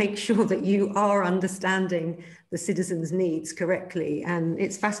do you make sure that you are understanding the citizens' needs correctly? And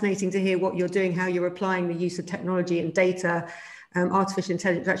it's fascinating to hear what you're doing, how you're applying the use of technology and data, artificial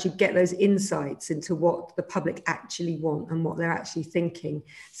intelligence, to actually get those insights into what the public actually want and what they're actually thinking.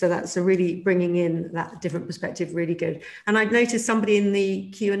 So that's a really bringing in that different perspective, really good. And I've noticed somebody in the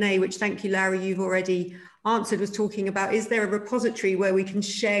Q&A, which thank you, Larry, you've already answered, was talking about, is there a repository where we can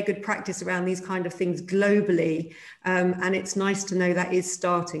share good practice around these kind of things globally? And it's nice to know that is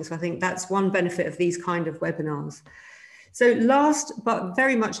starting. So I think that's one benefit of these kind of webinars. So last, but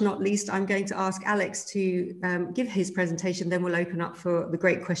very much not least, I'm going to ask Alex to give his presentation, then we'll open up for the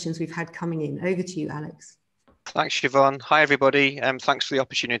great questions we've had coming in. Over to you, Alex. Thanks, Siobhan. Hi, everybody. Thanks for the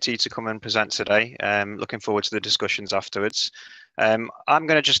opportunity to come and present today. Looking forward to the discussions afterwards. I'm going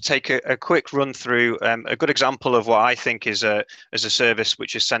to just take a quick run through a good example of what I think is a service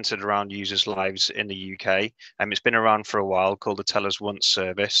which is centered around users' lives in the UK. It's been around for a while, called the Tell Us Once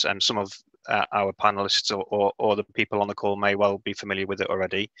service, and some of our panelists or the people on the call may well be familiar with it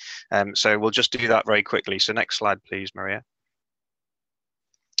already. So we'll just do that very quickly. So next slide, please, Maria.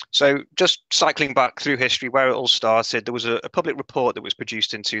 So just cycling back through history, where it all started, there was a public report that was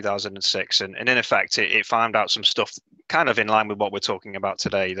produced in 2006, and in effect, it found out some stuff kind of in line with what we're talking about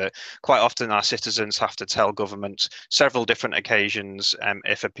today, that quite often our citizens have to tell government several different occasions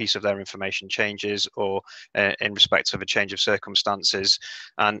if a piece of their information changes, or in respect of a change of circumstances.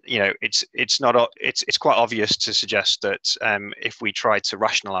 And it's quite obvious to suggest that if we try to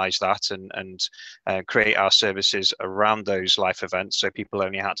rationalize that and create our services around those life events, so people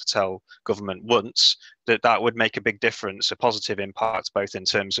only had to tell government once, that would make a big difference, a positive impact, both in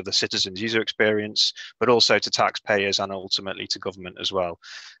terms of the citizens' user experience, but also to taxpayers and ultimately to government as well.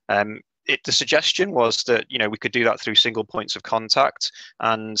 The suggestion was that we could do that through single points of contact,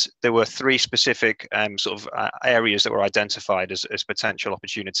 and there were three specific areas that were identified as potential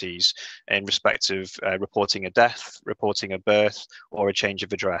opportunities in respect of reporting a death, reporting a birth, or a change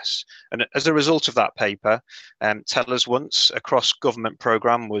of address. And as a result of that paper, Tell Us Once, a cross-government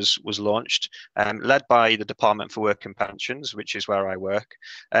programme was launched, led by the Department for Work and Pensions, which is where I work,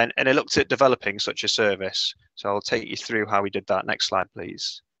 and it looked at developing such a service. So I'll take you through how we did that. Next slide,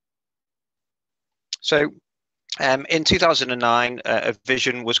 please. So in 2009, a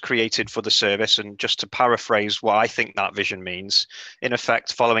vision was created for the service, and just to paraphrase what I think that vision means, in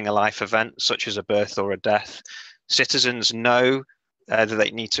effect, following a life event such as a birth or a death, citizens know that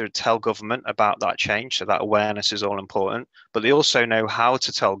they need to tell government about that change, so that awareness is all important, but they also know how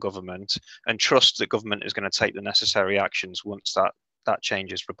to tell government and trust that government is going to take the necessary actions once that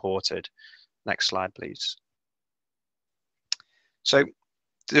change is reported. Next slide, please. So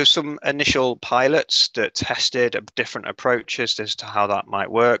there's some initial pilots that tested different approaches as to how that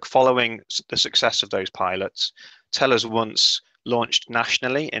might work. Following the success of those pilots, Tell Us Once launched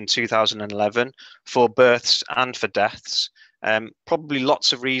nationally in 2011 for births and for deaths. Probably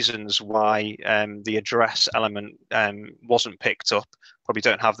lots of reasons why the address element wasn't picked up. Probably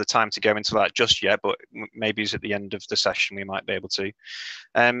don't have the time to go into that just yet, but maybe at the end of the session we might be able to.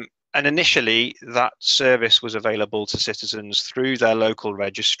 And initially, that service was available to citizens through their local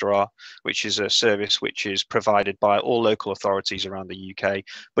registrar, which is a service which is provided by all local authorities around the UK.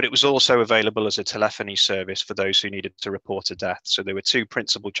 But it was also available as a telephony service for those who needed to report a death. So there were two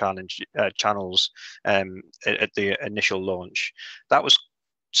principal channels at the initial launch. That was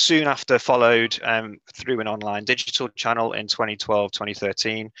soon after followed through an online digital channel in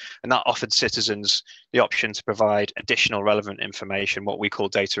 2012-2013, and that offered citizens the option to provide additional relevant information, what we call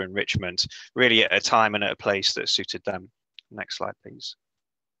data enrichment, really at a time and at a place that suited them. Next slide, please.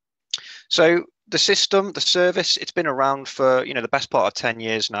 So the system, the service, it's been around for the best part of 10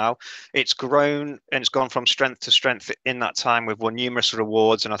 years now. It's grown and it's gone from strength to strength in that time. We've won numerous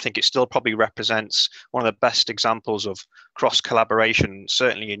rewards, and I think it still probably represents one of the best examples of cross collaboration,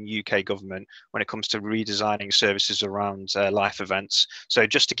 certainly in UK government, when it comes to redesigning services around life events. So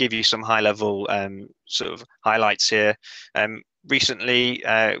just to give you some high level sort of highlights here. Recently,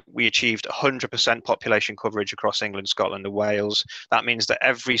 we achieved 100% population coverage across England, Scotland and Wales. That means that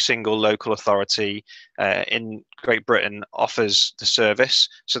every single local authority in Great Britain offers the service.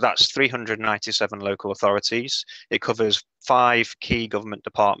 So that's 397 local authorities. It covers 5 key government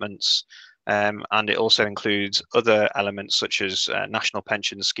departments, and it also includes other elements such as national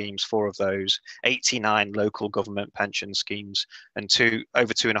pension schemes, 4 of those, 89 local government pension schemes, and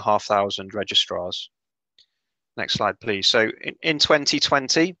over 2,500 registrars. Next slide, please. So in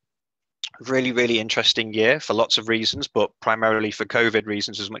 2020, really, really interesting year for lots of reasons, but primarily for COVID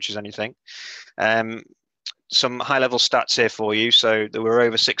reasons as much as anything. Some high-level stats here for you. So there were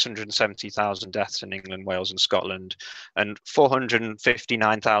over 670,000 deaths in England, Wales and Scotland, and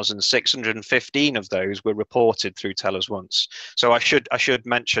 459,615 of those were reported through Tell Us Once. So I should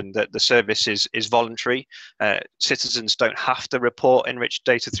mention that the service is voluntary. Citizens don't have to report enriched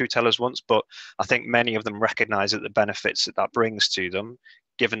data through Tell Us Once, but I think many of them recognise that the benefits that brings to them,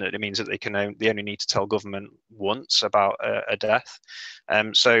 given that it means that they only need to tell government once about a death.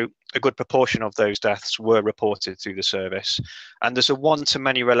 So a good proportion of those deaths were reported through the service. And there's a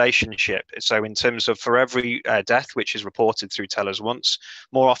one-to-many relationship. So in terms of for every death which is reported through Tell Us Once,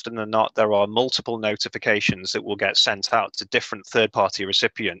 more often than not, there are multiple notifications that will get sent out to different third-party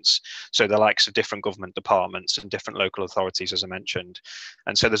recipients. So the likes of different government departments and different local authorities, as I mentioned.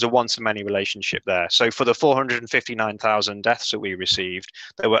 And so there's a one-to-many relationship there. So for the 459,000 deaths that we received,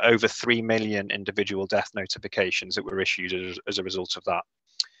 there were over 3 million individual death notifications that were issued as a result of that.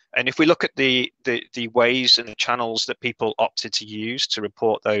 And if we look at the ways and the channels that people opted to use to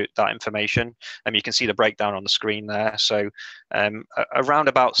report that information, you can see the breakdown on the screen there. So around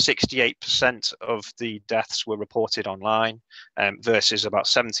about 68% of the deaths were reported online, versus about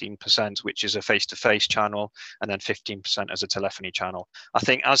 17%, which is a face-to-face channel, and then 15% as a telephony channel. I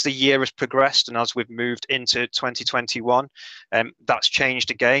think as the year has progressed and as we've moved into 2021, that's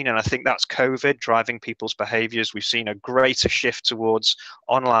changed again. And I think that's COVID driving people's behaviors. We've seen a greater shift towards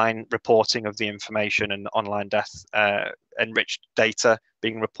online reporting of the information and online death enriched data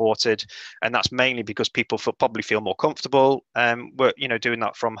being reported, and that's mainly because people probably feel more comfortable doing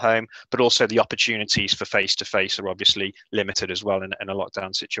that from home, but also the opportunities for face-to-face are obviously limited as well in a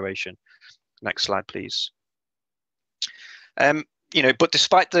lockdown situation. Next slide, please. But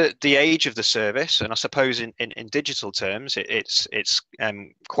despite the age of the service, and I suppose in digital terms, it's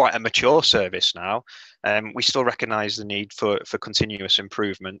quite a mature service now, we still recognise the need for continuous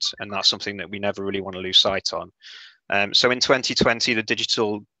improvement, and that's something that we never really want to lose sight on. So in 2020, the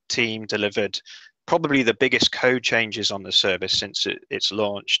digital team delivered probably the biggest code changes on the service since it's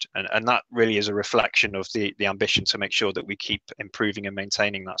launched, and that really is a reflection of the ambition to make sure that we keep improving and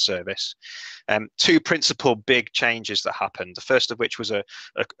maintaining that service. Two principal big changes that happened, the first of which was a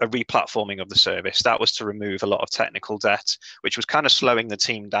replatforming of the service. That was to remove a lot of technical debt, which was kind of slowing the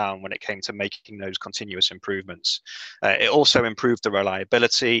team down when it came to making those continuous improvements. It also improved the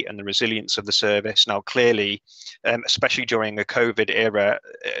reliability and the resilience of the service. Now, clearly, especially during a COVID era,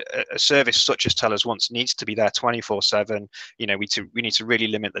 a service such as Tell Us Once needs to be there 24/7. We need to really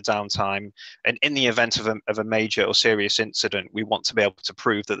limit the downtime, and in the event of a major or serious incident, we want to be able to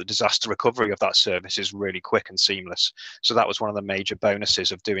prove that the disaster recovery of that service is really quick and seamless. So that was one of the major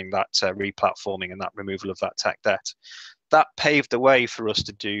bonuses of doing that replatforming and that removal of that tech debt. That paved the way for us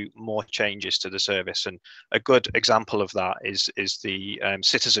to do more changes to the service, and a good example of that is the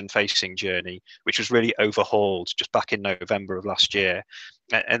citizen-facing journey, which was really overhauled just back in November of last year,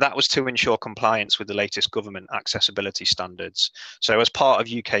 and that was to ensure compliance with the latest government accessibility standards. So as part of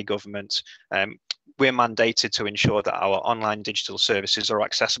UK government, we're mandated to ensure that our online digital services are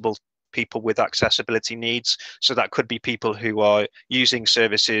accessible to people with accessibility needs. So that could be people who are using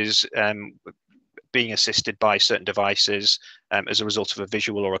services being assisted by certain devices as a result of a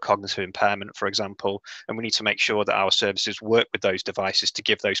visual or a cognitive impairment, for example. And we need to make sure that our services work with those devices to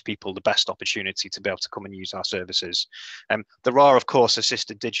give those people the best opportunity to be able to come and use our services. There are, of course,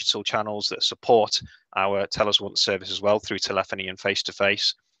 assisted digital channels that support our Tell Us Once service as well through telephony and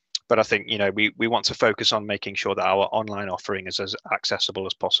face-to-face. But I think, we want to focus on making sure that our online offering is as accessible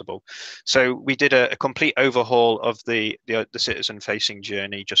as possible. So we did a complete overhaul of the citizen-facing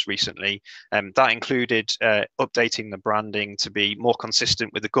journey just recently. That included updating the branding to be more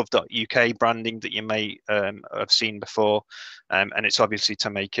consistent with the gov.uk branding that you may have seen before. And it's obviously to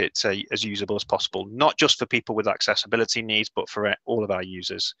make it as usable as possible, not just for people with accessibility needs, but for all of our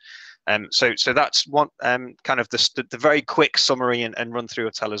users. So that's one kind of the very quick summary and run through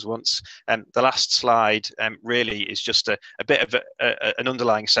of Tell Us Once. The last slide really is just a bit of an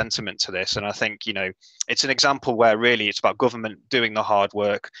underlying sentiment to this, and I think it's an example where really it's about government doing the hard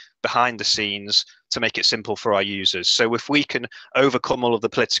work behind the scenes to make it simple for our users. So if we can overcome all of the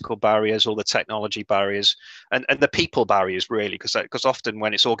political barriers, all the technology barriers, and the people barriers, really, because often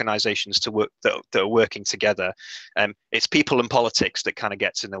when it's organizations to work that are working together, it's people and politics that kind of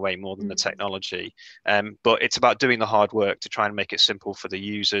gets in the way more than the technology. But it's about doing the hard work to try and make it simple for the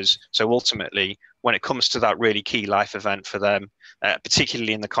users. So ultimately, when it comes to that really key life event for them,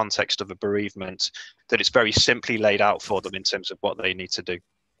 particularly in the context of a bereavement, that it's very simply laid out for them in terms of what they need to do.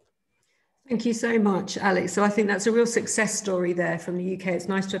 Thank you so much, Alex. So I think that's a real success story there from the UK. It's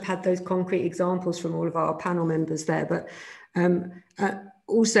nice to have had those concrete examples from all of our panel members there, but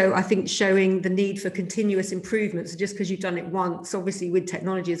also I think showing the need for continuous improvement. So just because you've done it once, obviously with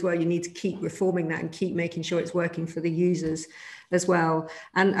technology as well, you need to keep reforming that and keep making sure it's working for the users as well.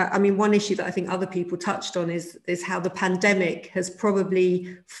 And I mean, one issue that I think other people touched on is how the pandemic has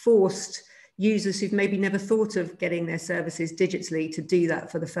probably forced users who've maybe never thought of getting their services digitally to do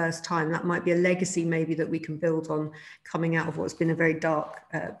that for the first time. That might be a legacy maybe that we can build on coming out of what's been a very dark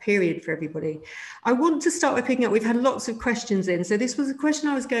period for everybody. I want to start by picking up, we've had lots of questions in. So this was a question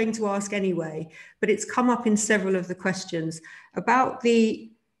I was going to ask anyway, but it's come up in several of the questions about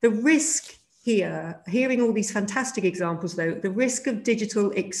the risk here, hearing all these fantastic examples though, the risk of digital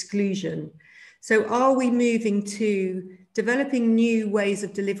exclusion. So are we moving to developing new ways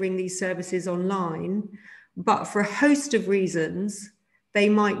of delivering these services online, but for a host of reasons, they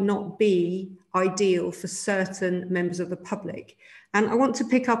might not be ideal for certain members of the public? And I want to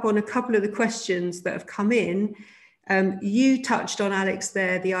pick up on a couple of the questions that have come in. You touched on, Alex,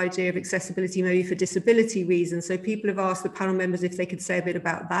 there, the idea of accessibility maybe for disability reasons. So people have asked the panel members if they could say a bit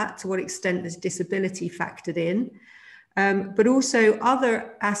about that. To what extent is disability factored in? But also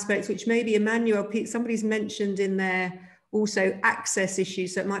other aspects, which maybe Emmanuel, somebody's mentioned in there, also access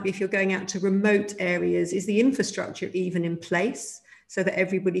issues. So it might be if you're going out to remote areas, is the infrastructure even in place so that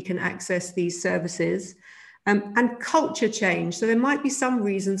everybody can access these services? And culture change. So there might be some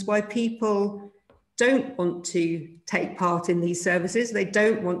reasons why people don't want to take part in these services. They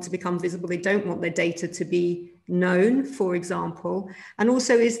don't want to become visible. They don't want their data to be known, for example. And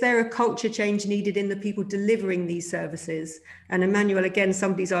also, is there a culture change needed in the people delivering these services? And Emmanuel, again,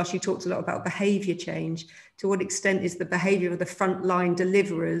 somebody's asked, you talked a lot about behavior change. To what extent is the behavior of the frontline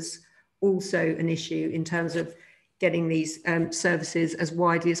deliverers also an issue in terms of getting these services as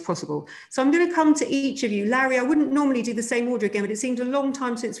widely as possible? So I'm going to come to each of you. Larry, I wouldn't normally do the same order again, but it seemed a long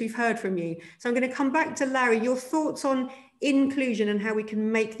time since we've heard from you. So I'm going to come back to Larry, your thoughts on inclusion and how we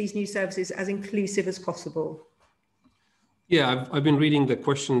can make these new services as inclusive as possible. Yeah, I've been reading the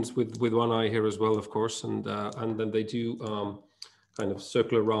questions with one eye here as well, of course, and then they do kind of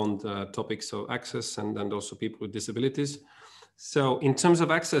circle around topics of access and also people with disabilities. So in terms of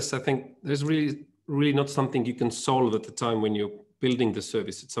access, I think there's really not something you can solve at the time when you're building the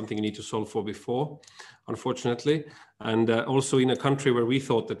service. It's something you need to solve for before, unfortunately. And also in a country where we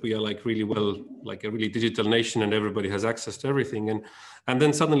thought that we are like really well, like a really digital nation and everybody has access to everything. And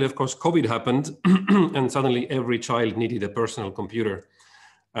then suddenly, of course, COVID happened and suddenly every child needed a personal computer.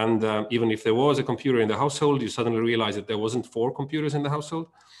 And even if there was a computer in the household, you suddenly realize that there wasn't 4 computers in the household.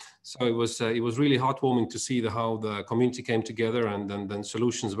 So it was really heartwarming to see how the community came together, and then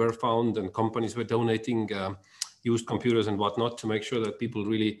solutions were found, and companies were donating used computers and whatnot to make sure that people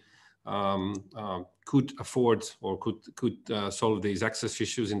really could afford or could solve these access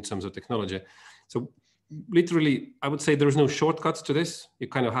issues in terms of technology. So literally, I would say there's no shortcuts to this. You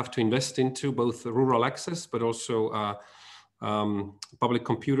kind of have to invest into both rural access, but also public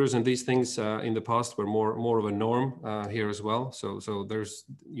computers and these things in the past were more of a norm here as well. So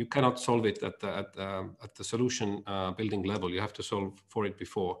you cannot solve it at the solution building level. You have to solve for it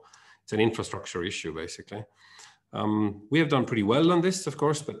before. It's an infrastructure issue basically. We have done pretty well on this, of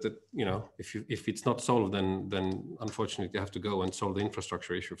course, but if it's not solved, then unfortunately you have to go and solve the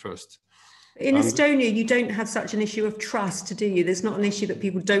infrastructure issue first. In Estonia, you don't have such an issue of trust, do you? There's not an issue that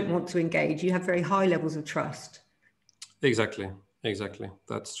people don't want to engage. You have very high levels of trust. Exactly.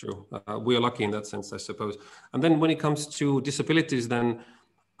 That's true. We are lucky in that sense, I suppose. And then when it comes to disabilities, then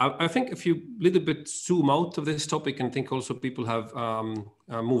I think if you little bit zoom out of this topic and think also people have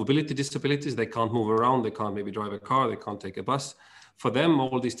movability disabilities, they can't move around, they can't maybe drive a car, they can't take a bus. For them,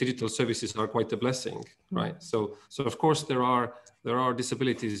 all these digital services are quite a blessing, right? So of course there are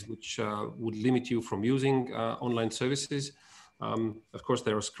disabilities which would limit you from using online services. Of course,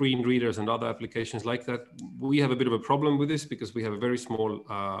 there are screen readers and other applications like that. We have a bit of a problem with this because we have a very small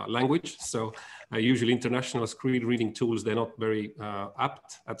language. So usually international screen reading tools, they're not very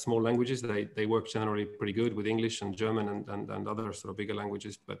apt at small languages. They work generally pretty good with English and German and other sort of bigger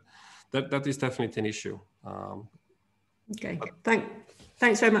languages, but that is definitely an issue. Okay,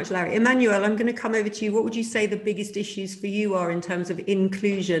 thanks very much, Larry. Emmanuel, I'm going to come over to you. What would you say the biggest issues for you are in terms of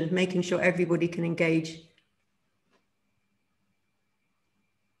inclusion, making sure everybody can engage?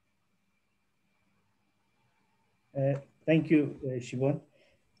 Thank you, Siobhan.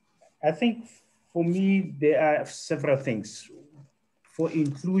 I think for me, there are several things. For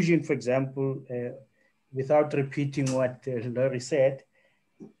inclusion, for example, without repeating what Larry said,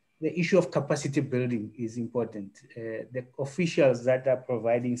 the issue of capacity building is important. The officials that are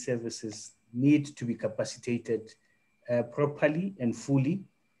providing services need to be capacitated properly and fully.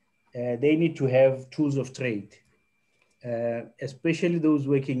 They need to have tools of trade, especially those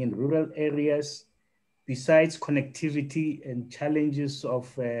working in rural areas. Besides connectivity and challenges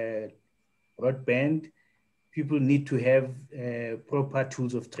of broadband, people need to have proper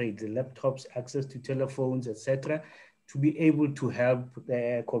tools of trade, the laptops, access to telephones, etc., to be able to help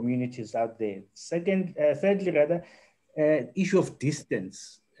the communities out there. Thirdly, issue of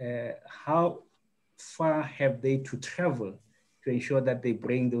distance. How far have they to travel to ensure that they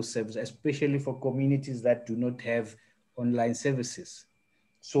bring those services, especially for communities that do not have online services?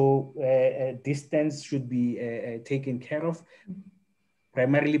 So distance should be taken care of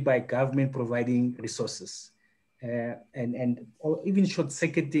primarily by government providing resources or even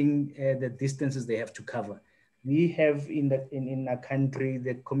short-circuiting the distances they have to cover. We have in our country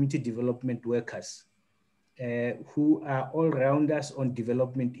the community development workers who are all around us on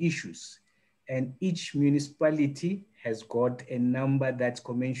development issues. And each municipality has got a number that's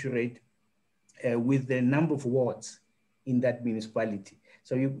commensurate with the number of wards in that municipality.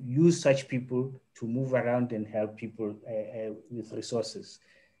 So you use such people to move around and help people with resources.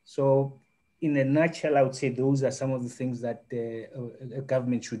 So in a nutshell, I would say those are some of the things that a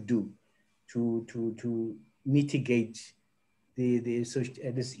government should do to mitigate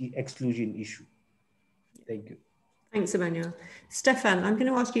this exclusion issue. Thank you. Thanks, Emmanuel. Stefan, I'm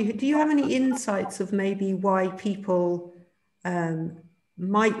going to ask you, do you have any insights of maybe why people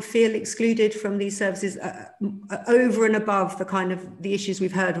might feel excluded from these services over and above the kind of the issues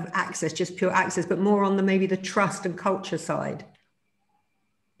we've heard of access, just pure access, but more on the maybe the trust and culture side?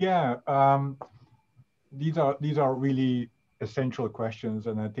 Yeah, these are really essential questions,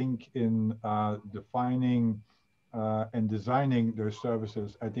 and I think in defining and designing those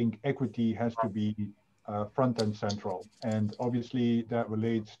services, I think equity has to be front and central. And obviously that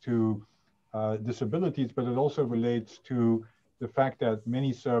relates to disabilities, but it also relates to the fact that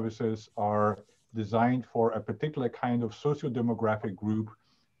many services are designed for a particular kind of socio-demographic group.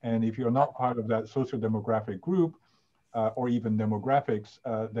 And if you're not part of that socio-demographic group, or even demographics,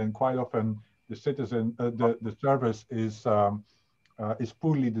 then quite often the service is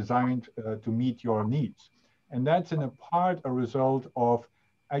poorly designed to meet your needs. And that's in a part a result of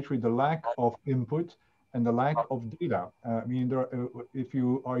actually the lack of input and the lack of data. I mean, if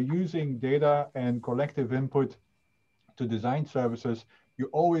you are using data and collective input to design services, you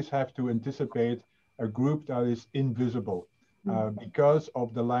always have to anticipate a group that is invisible because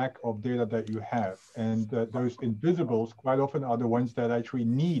of the lack of data that you have. And those invisibles quite often are the ones that actually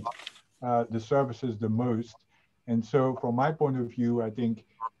need the services the most. And so from my point of view, I think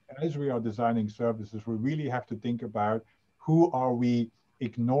as we are designing services, we really have to think about who are we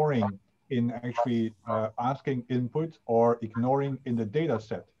ignoring in actually asking input or ignoring in the data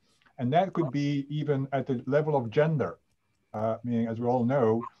set. And that could be even at the level of gender. Meaning, as we all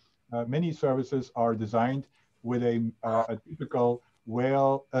know, many services are designed with a typical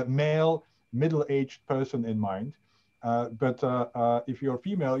male middle-aged person in mind. But if you're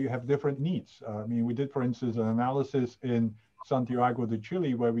female, you have different needs. I mean, we did, for instance, an analysis in Santiago de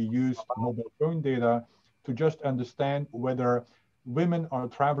Chile where we used mobile phone data to just understand whether women are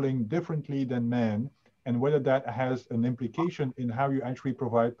traveling differently than men and whether that has an implication in how you actually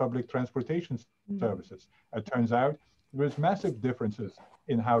provide public transportation services. It turns out there's massive differences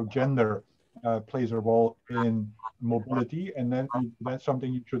in how gender plays a role in mobility, and then that's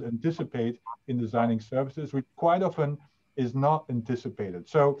something you should anticipate in designing services, which quite often is not anticipated.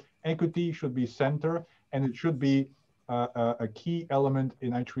 So equity should be center, and it should be a key element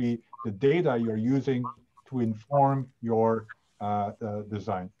in actually the data you're using to inform your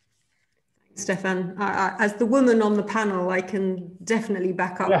design. Stefan, as the woman on the panel, I can definitely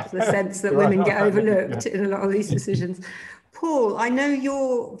back up the sense that women get overlooked in a lot of these decisions. Paul, I know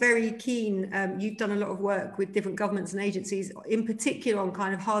you're very keen. You've done a lot of work with different governments and agencies, in particular on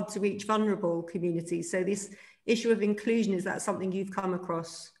kind of hard to reach vulnerable communities. So this issue of inclusion, is that something you've come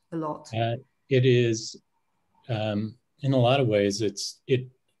across a lot? It is, in a lot of ways, it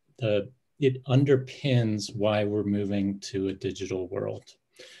underpins why we're moving to a digital world.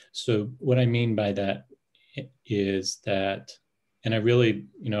 So what I mean by that is that, and I really,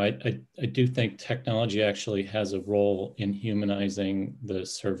 I do think technology actually has a role in humanizing the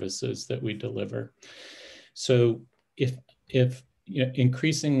services that we deliver. So if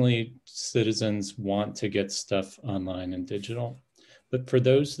increasingly citizens want to get stuff online and digital, but for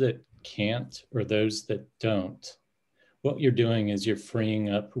those that can't or those that don't, what you're doing is you're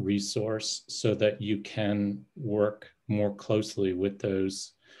freeing up resource so that you can work more closely with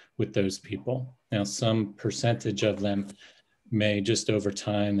those people. Now, some percentage of them may just over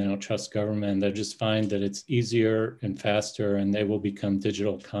time, they don't trust government, they'll just find that it's easier and faster and they will become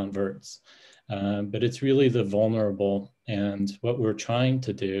digital converts. But it's really the vulnerable, and what we're trying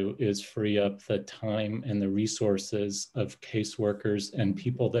to do is free up the time and the resources of caseworkers and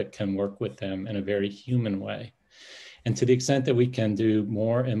people that can work with them in a very human way. And to the extent that we can do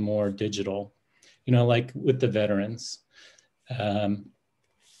more and more digital, like with the veterans,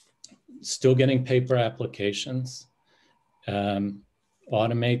 still getting paper applications,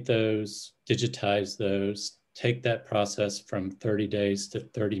 automate those, digitize those, take that process from 30 days to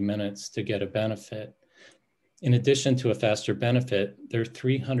 30 minutes to get a benefit. In addition to a faster benefit, there are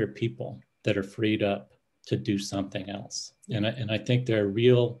 300 people that are freed up to do something else. And I think they're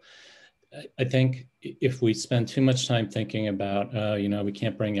real. I think if we spend too much time thinking about, we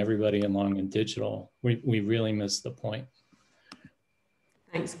can't bring everybody along in digital, we really miss the point.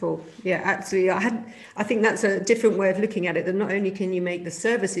 Thanks, Paul. Yeah, absolutely. I think that's a different way of looking at it, that not only can you make the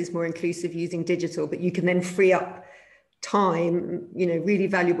services more inclusive using digital, but you can then free up time, really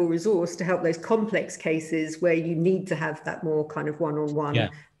valuable resource to help those complex cases where you need to have that more kind of one-on-one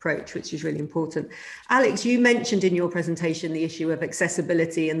approach, which is really important. Alex, you mentioned in your presentation the issue of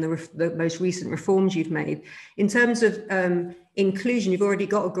accessibility and the most recent reforms you've made. In terms of inclusion, you've already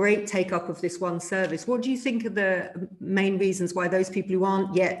got a great take-up of this one service. What do you think are the main reasons why those people who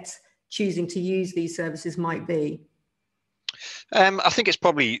aren't yet choosing to use these services might be? I think it's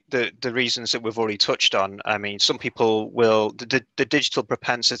probably the reasons that we've already touched on. I mean, some people will, the digital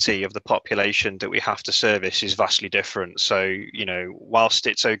propensity of the population that we have to service is vastly different. So, whilst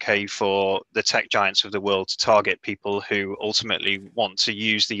it's okay for the tech giants of the world to target people who ultimately want to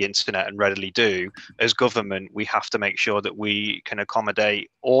use the internet and readily do, as government, we have to make sure that we can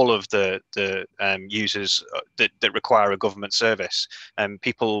accommodate all of the users that require a government service.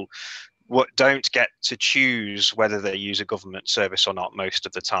 People don't get to choose whether they use a government service or not most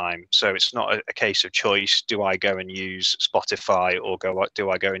of the time. So it's not a case of choice. Do I go and use Spotify, or do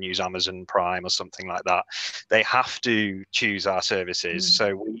I go and use Amazon Prime or something like that? They have to choose our services.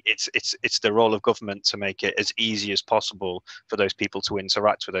 So it's the role of government to make it as easy as possible for those people to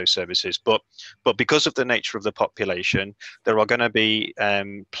interact with those services. But because of the nature of the population, there are going to be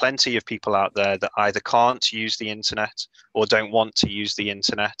plenty of people out there that either can't use the internet or don't want to use the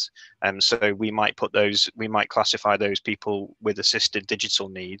internet. So we might classify those people with assisted digital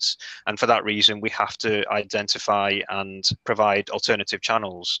needs. And for that reason, we have to identify and provide alternative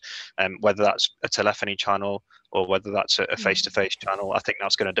channels, whether that's a telephony channel or whether that's a face-to-face channel. I think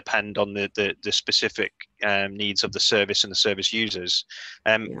that's going to depend on the specific needs of the service and the service users.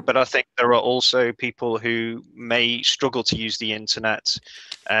 But I think there are also people who may struggle to use the internet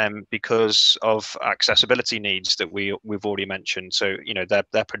because of accessibility needs that we've already mentioned. So,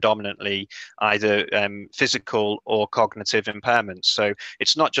 they're predominantly either physical or cognitive impairments. So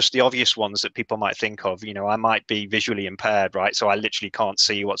it's not just the obvious ones that people might think of. I might be visually impaired, right? So I literally can't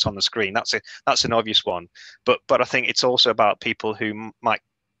see what's on the screen. That's an obvious one. But I think it's also about people who might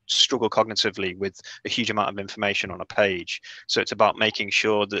struggle cognitively with a huge amount of information on a page. So it's about making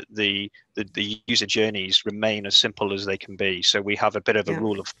sure that the user journeys remain as simple as they can be. So we have a bit of a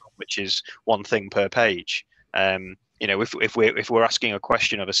rule of thumb, which is one thing per page. If we're asking a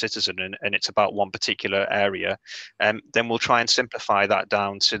question of a citizen and it's about one particular area, then we'll try and simplify that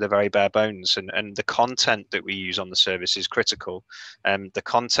down to the very bare bones. And the content that we use on the service is critical. The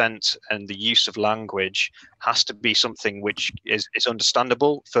content and the use of language has to be something which is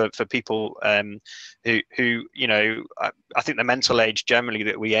understandable for people who I think the mental age generally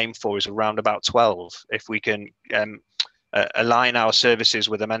that we aim for is around about 12. If we can align our services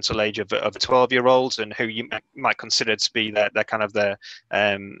with the mental age of a 12-year-old and who you might consider to be their kind of their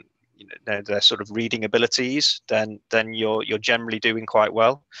sort of reading abilities, then you're generally doing quite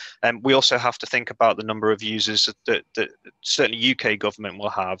well. And we also have to think about the number of users that certainly UK government will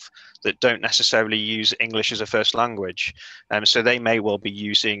have that don't necessarily use English as a first language. So they may well be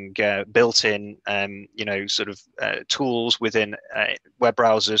using built-in tools within web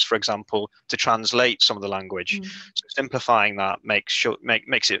browsers, for example, to translate some of the language. So simplifying that makes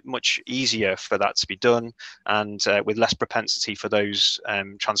it much easier for that to be done, and with less propensity for those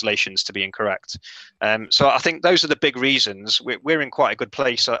translations to be incorrect. So I think those are the big reasons. We're in quite a good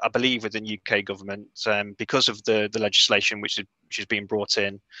place, I believe, within UK government because of the legislation which is being brought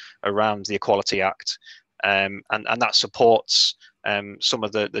in around the Equality Act, and that supports some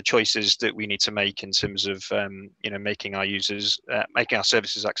of the choices that we need to make in terms of making our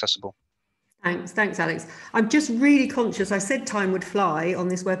services accessible. Thanks, Alex. I'm just really conscious. I said time would fly on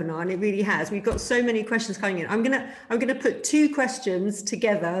this webinar, and it really has. We've got so many questions coming in. I'm gonna put two questions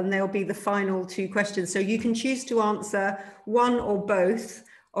together, and they'll be the final two questions. So you can choose to answer one or both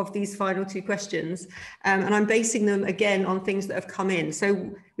of these final two questions, and I'm basing them again on things that have come in.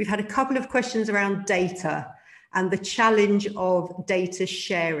 So we've had a couple of questions around data and the challenge of data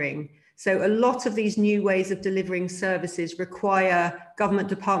sharing. So a lot of these new ways of delivering services require government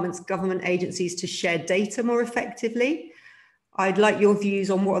departments, government agencies to share data more effectively. I'd like your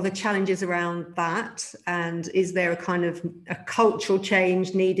views on what are the challenges around that, and is there a kind of a cultural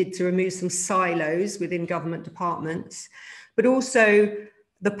change needed to remove some silos within government departments? But also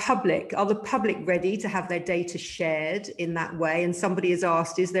the public, are the public ready to have their data shared in that way? And somebody has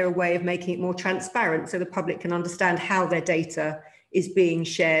asked, is there a way of making it more transparent so the public can understand how their data is being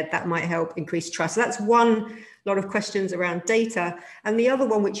shared? That might help increase trust. So that's one lot of questions around data. And the other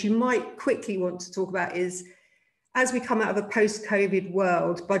one, which you might quickly want to talk about, is as we come out of a post-COVID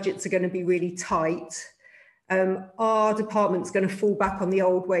world, budgets are going to be really tight. Are departments going to fall back on the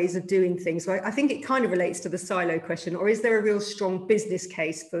old ways of doing things? So I think it kind of relates to the silo question, or is there a real strong business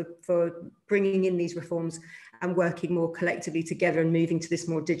case for bringing in these reforms? and working more collectively together and moving to this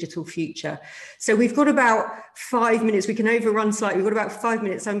more digital future. So we've got about 5 minutes. We can overrun slightly. We've got about 5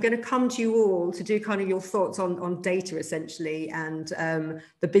 minutes. So I'm going to come to you all to do kind of your thoughts on data, essentially, and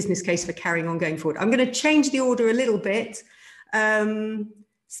the business case for carrying on going forward. I'm going to change the order a little bit.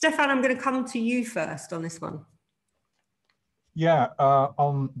 Stefan, I'm going to come to you first on this one. Yeah,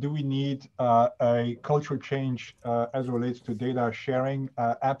 do we need a cultural change as it relates to data sharing?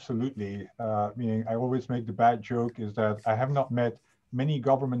 Absolutely. Meaning, I always make the bad joke is that I have not met many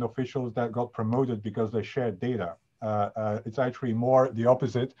government officials that got promoted because they shared data. It's actually more the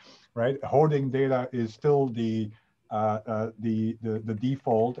opposite, right? Hoarding data is still the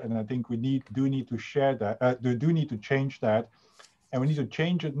default, and I think we do need to share that. Do need to change that, and we need to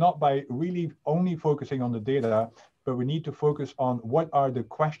change it not by really only focusing on the data, but we need to focus on what are the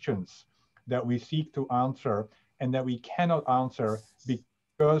questions that we seek to answer and that we cannot answer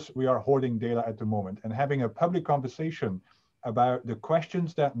because we are hoarding data at the moment, and having a public conversation about the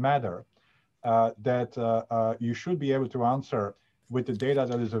questions that matter, that you should be able to answer with the data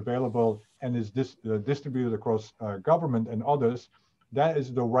that is available and is distributed across government and others. That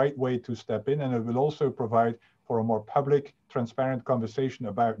is the right way to step in, and it will also provide for a more public, transparent conversation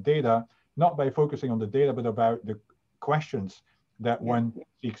about data, not by focusing on the data, but about the questions that one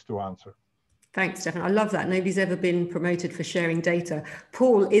seeks to answer. Thanks, Stefan. I love that. Nobody's ever been promoted for sharing data.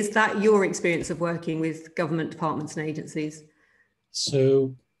 Paul, is that your experience of working with government departments and agencies?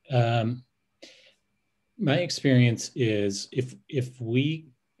 So my experience is if we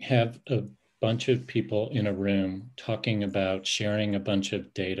have a bunch of people in a room talking about sharing a bunch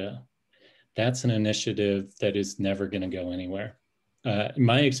of data, that's an initiative that is never going to go anywhere.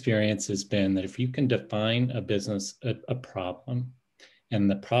 My experience has been that if you can define a business, a problem, and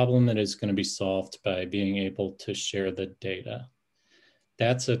the problem that is going to be solved by being able to share the data,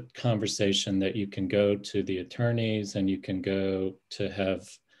 that's a conversation that you can go to the attorneys and you can go to have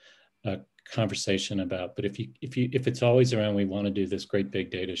a conversation about. But if it's always around, we want to do this great big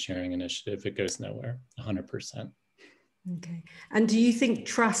data sharing initiative, it goes nowhere, 100%. Okay. And do you think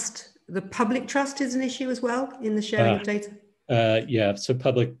the public trust is an issue as well in the sharing of data? Yeah, so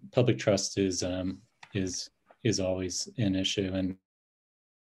public trust is always an issue, and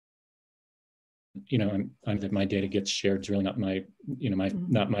I'm that my data gets shared is really not my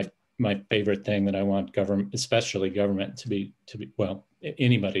my favorite thing that I want government, especially government, to be well,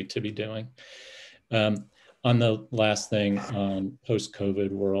 anybody to be doing. On the last thing on post-COVID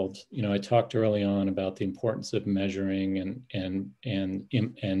world, I talked early on about the importance of measuring and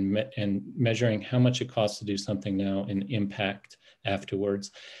measuring how much it costs to do something now and impact afterwards.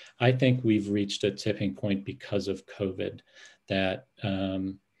 I think we've reached a tipping point because of COVID that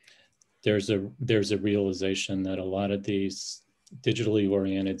there's a realization that a lot of these digitally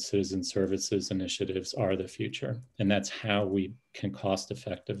oriented citizen services initiatives are the future. And that's how we can cost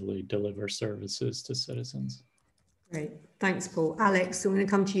effectively deliver services to citizens. Great, thanks, Paul. Alex, I'm going to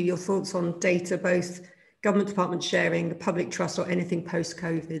come to you, your thoughts on data, both government department sharing, the public trust, or anything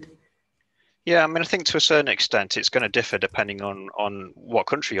post-COVID. Yeah, I mean, I think to a certain extent it's going to differ depending on what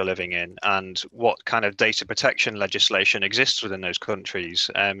country you're living in and what kind of data protection legislation exists within those countries.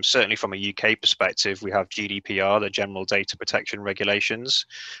 Certainly from a UK perspective, we have GDPR, the General Data Protection Regulations,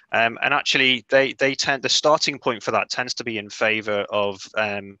 and actually they tend, the starting point for that tends to be in favour of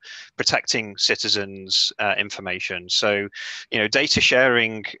protecting citizens' information. So, data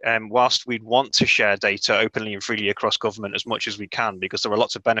sharing, whilst we'd want to share data openly and freely across government as much as we can, because there are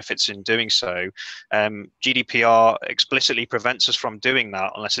lots of benefits in doing so. GDPR explicitly prevents us from doing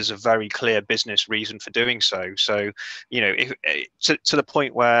that unless there's a very clear business reason for doing so. So, if, to the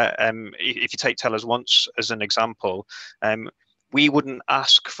point where if you take Tell Us Once as an example, we wouldn't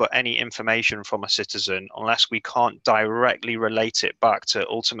ask for any information from a citizen unless we can't directly relate it back to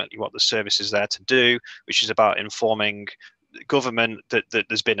ultimately what the service is there to do, which is about informing government that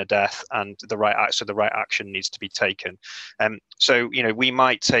there's been a death and the right action needs to be taken. So we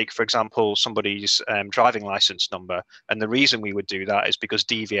might take, for example, somebody's driving license number, and the reason we would do that is because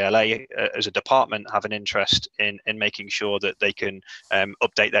DVLA as a department have an interest in making sure that they can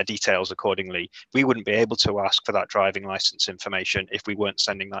update their details accordingly. We wouldn't be able to ask for that driving license information if we weren't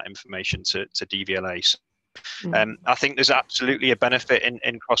sending that information to DVLA. So, I think there's absolutely a benefit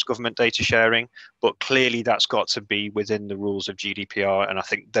in cross-government data sharing, but clearly that's got to be within the rules of GDPR, and I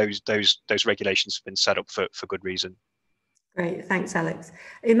think those regulations have been set up for good reason. Great, thanks, Alex.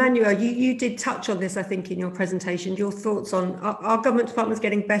 Emmanuel, you did touch on this, I think, in your presentation. Your thoughts on are government departments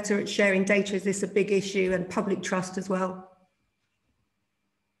getting better at sharing data? Is this a big issue, and public trust as well?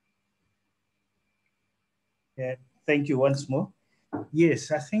 Yeah, thank you once more.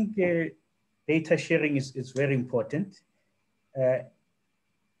 Yes, I think data sharing is very important.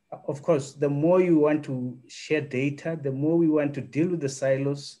 Of course, the more you want to share data, the more we want to deal with the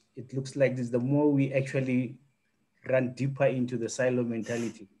silos. It looks like this, the more we actually run deeper into the silo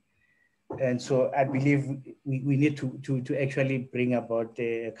mentality. And so I believe we need to actually bring about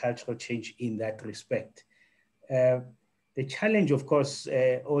a cultural change in that respect. The challenge, of course,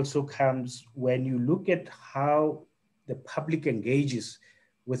 also comes when you look at how the public engages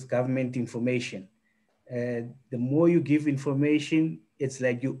with government information. The more you give information, it's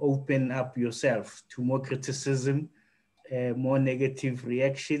like you open up yourself to more criticism, more negative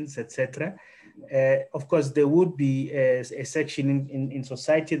reactions, etc. Of course, there would be a section in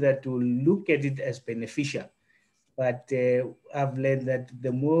society that will look at it as beneficial. But I've learned that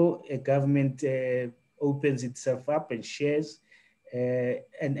the more a government opens itself up and shares,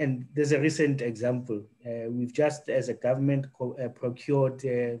 and there's a recent example. We've just, as a government, procured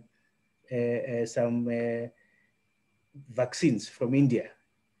some vaccines from India.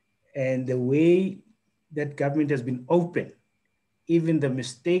 And the way that government has been open, even the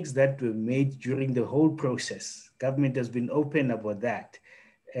mistakes that were made during the whole process, government has been open about that.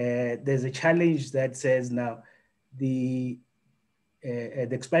 There's a challenge that says now the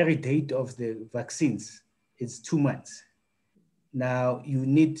expiry date of the vaccines is 2 months. Now you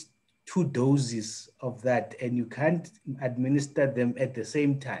need 2 doses of that, and you can't administer them at the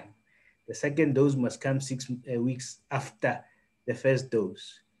same time. The second dose must come 6 weeks after the first dose.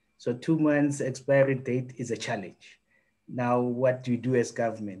 So 2 months expiry date is a challenge. Now, what do you do as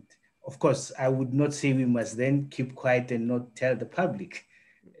government? Of course, I would not say we must then keep quiet and not tell the public.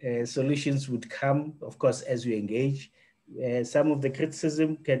 Solutions would come, of course, as we engage. Some of the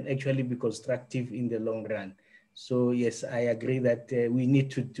criticism can actually be constructive in the long run. So yes, I agree that we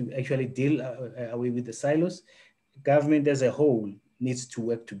need to actually deal away with the silos. Government as a whole needs to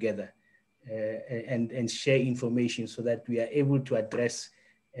work together and share information so that we are able to address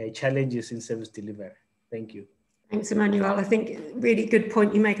challenges in service delivery. Thank you. Thanks, Emmanuel. I think really good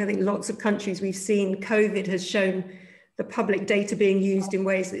point you make. I think lots of countries we've seen, COVID has shown the public data being used in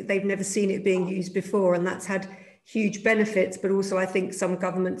ways that they've never seen it being used before, and that's had huge benefits. But also I think some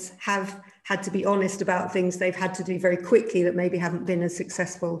governments have had to be honest about things they've had to do very quickly that maybe haven't been as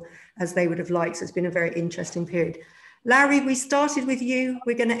successful as they would have liked. So it's been a very interesting period. Larry, we started with you,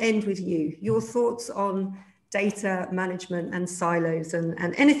 we're going to end with you. Your thoughts on data management and silos,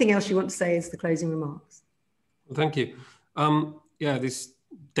 and anything else you want to say as the closing remarks. Well, thank you. Yeah, this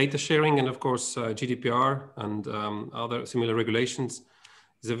data sharing and of course GDPR and other similar regulations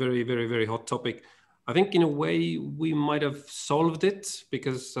is a very, very, very hot topic. I think in a way we might have solved it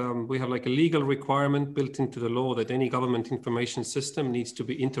because we have like a legal requirement built into the law that any government information system needs to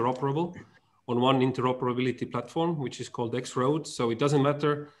be interoperable on one interoperability platform, which is called X-Road. So it doesn't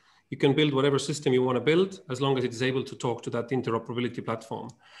matter, you can build whatever system you want to build as long as it is able to talk to that interoperability platform.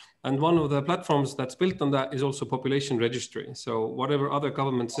 And one of the platforms that's built on that is also population registry. So whatever other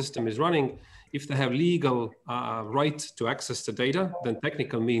government system is running, if they have legal right to access the data, then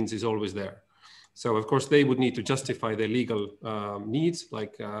technical means is always there. So of course they would need to justify their legal needs,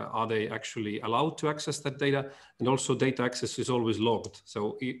 like are they actually allowed to access that data? And also data access is always logged.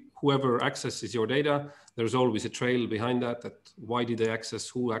 So whoever accesses your data, there's always a trail behind that, why did they access,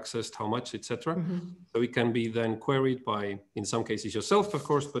 who accessed, how much, etc. So it can be then queried by, in some cases yourself, of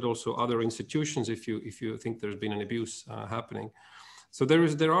course, but also other institutions if you think there's been an abuse happening. So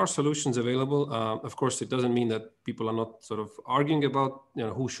there are solutions available. Of course, it doesn't mean that people are not sort of arguing about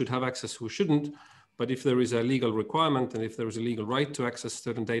who should have access, who shouldn't. But if there is a legal requirement and if there is a legal right to access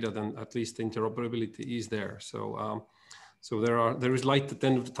certain data, then at least the interoperability is there. So there is light at the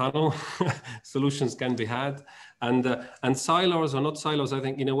end of the tunnel. Solutions can be had, and silos or not silos. I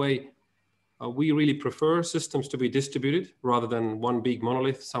think in a way we really prefer systems to be distributed rather than one big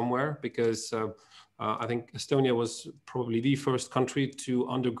monolith somewhere, because I think Estonia was probably the first country to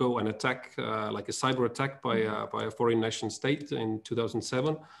undergo an attack, like a cyber attack by a foreign nation state in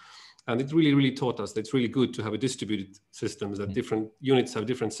 2007. And it really, really taught us that it's really good to have a distributed systems, that different units have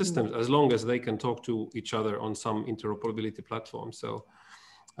different systems as long as they can talk to each other on some interoperability platform. So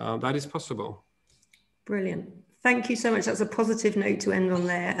that is possible. Brilliant. Thank you so much. That's a positive note to end on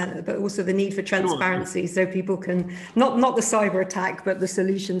there, but also the need for transparency so people can, not the cyber attack, but the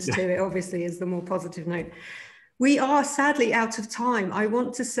solutions to it obviously is the more positive note. We are sadly out of time. I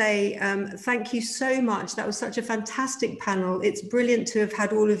want to say thank you so much. That was such a fantastic panel. It's brilliant to have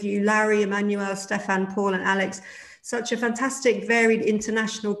had all of you, Larry, Emmanuel, Stefan, Paul and Alex, Such a fantastic, varied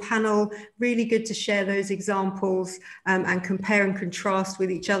international panel. Really good to share those examples and compare and contrast with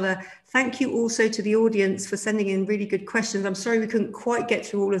each other. Thank you also to the audience for sending in really good questions. I'm sorry we couldn't quite get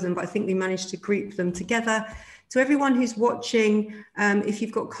through all of them, but I think we managed to group them together. To everyone who's watching, if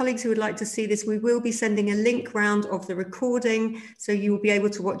you've got colleagues who would like to see this, we will be sending a link round of the recording, so you will be able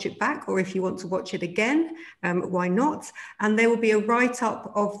to watch it back, or if you want to watch it again, why not? And there will be a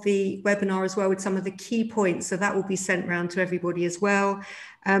write-up of the webinar as well with some of the key points, so that will be sent round to everybody as well.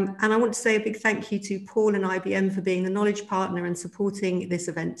 And I want to say a big thank you to Paul and IBM for being the knowledge partner and supporting this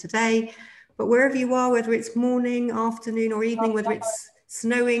event today. But wherever you are, whether it's morning, afternoon or evening, whether it's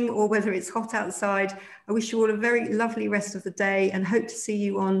snowing or whether it's hot outside, I wish you all a very lovely rest of the day and hope to see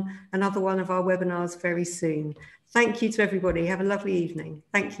you on another one of our webinars very soon. Thank you to everybody. Have a lovely evening.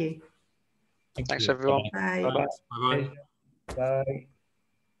 Thank you. Thanks, everyone. Bye. Bye. Bye. Bye.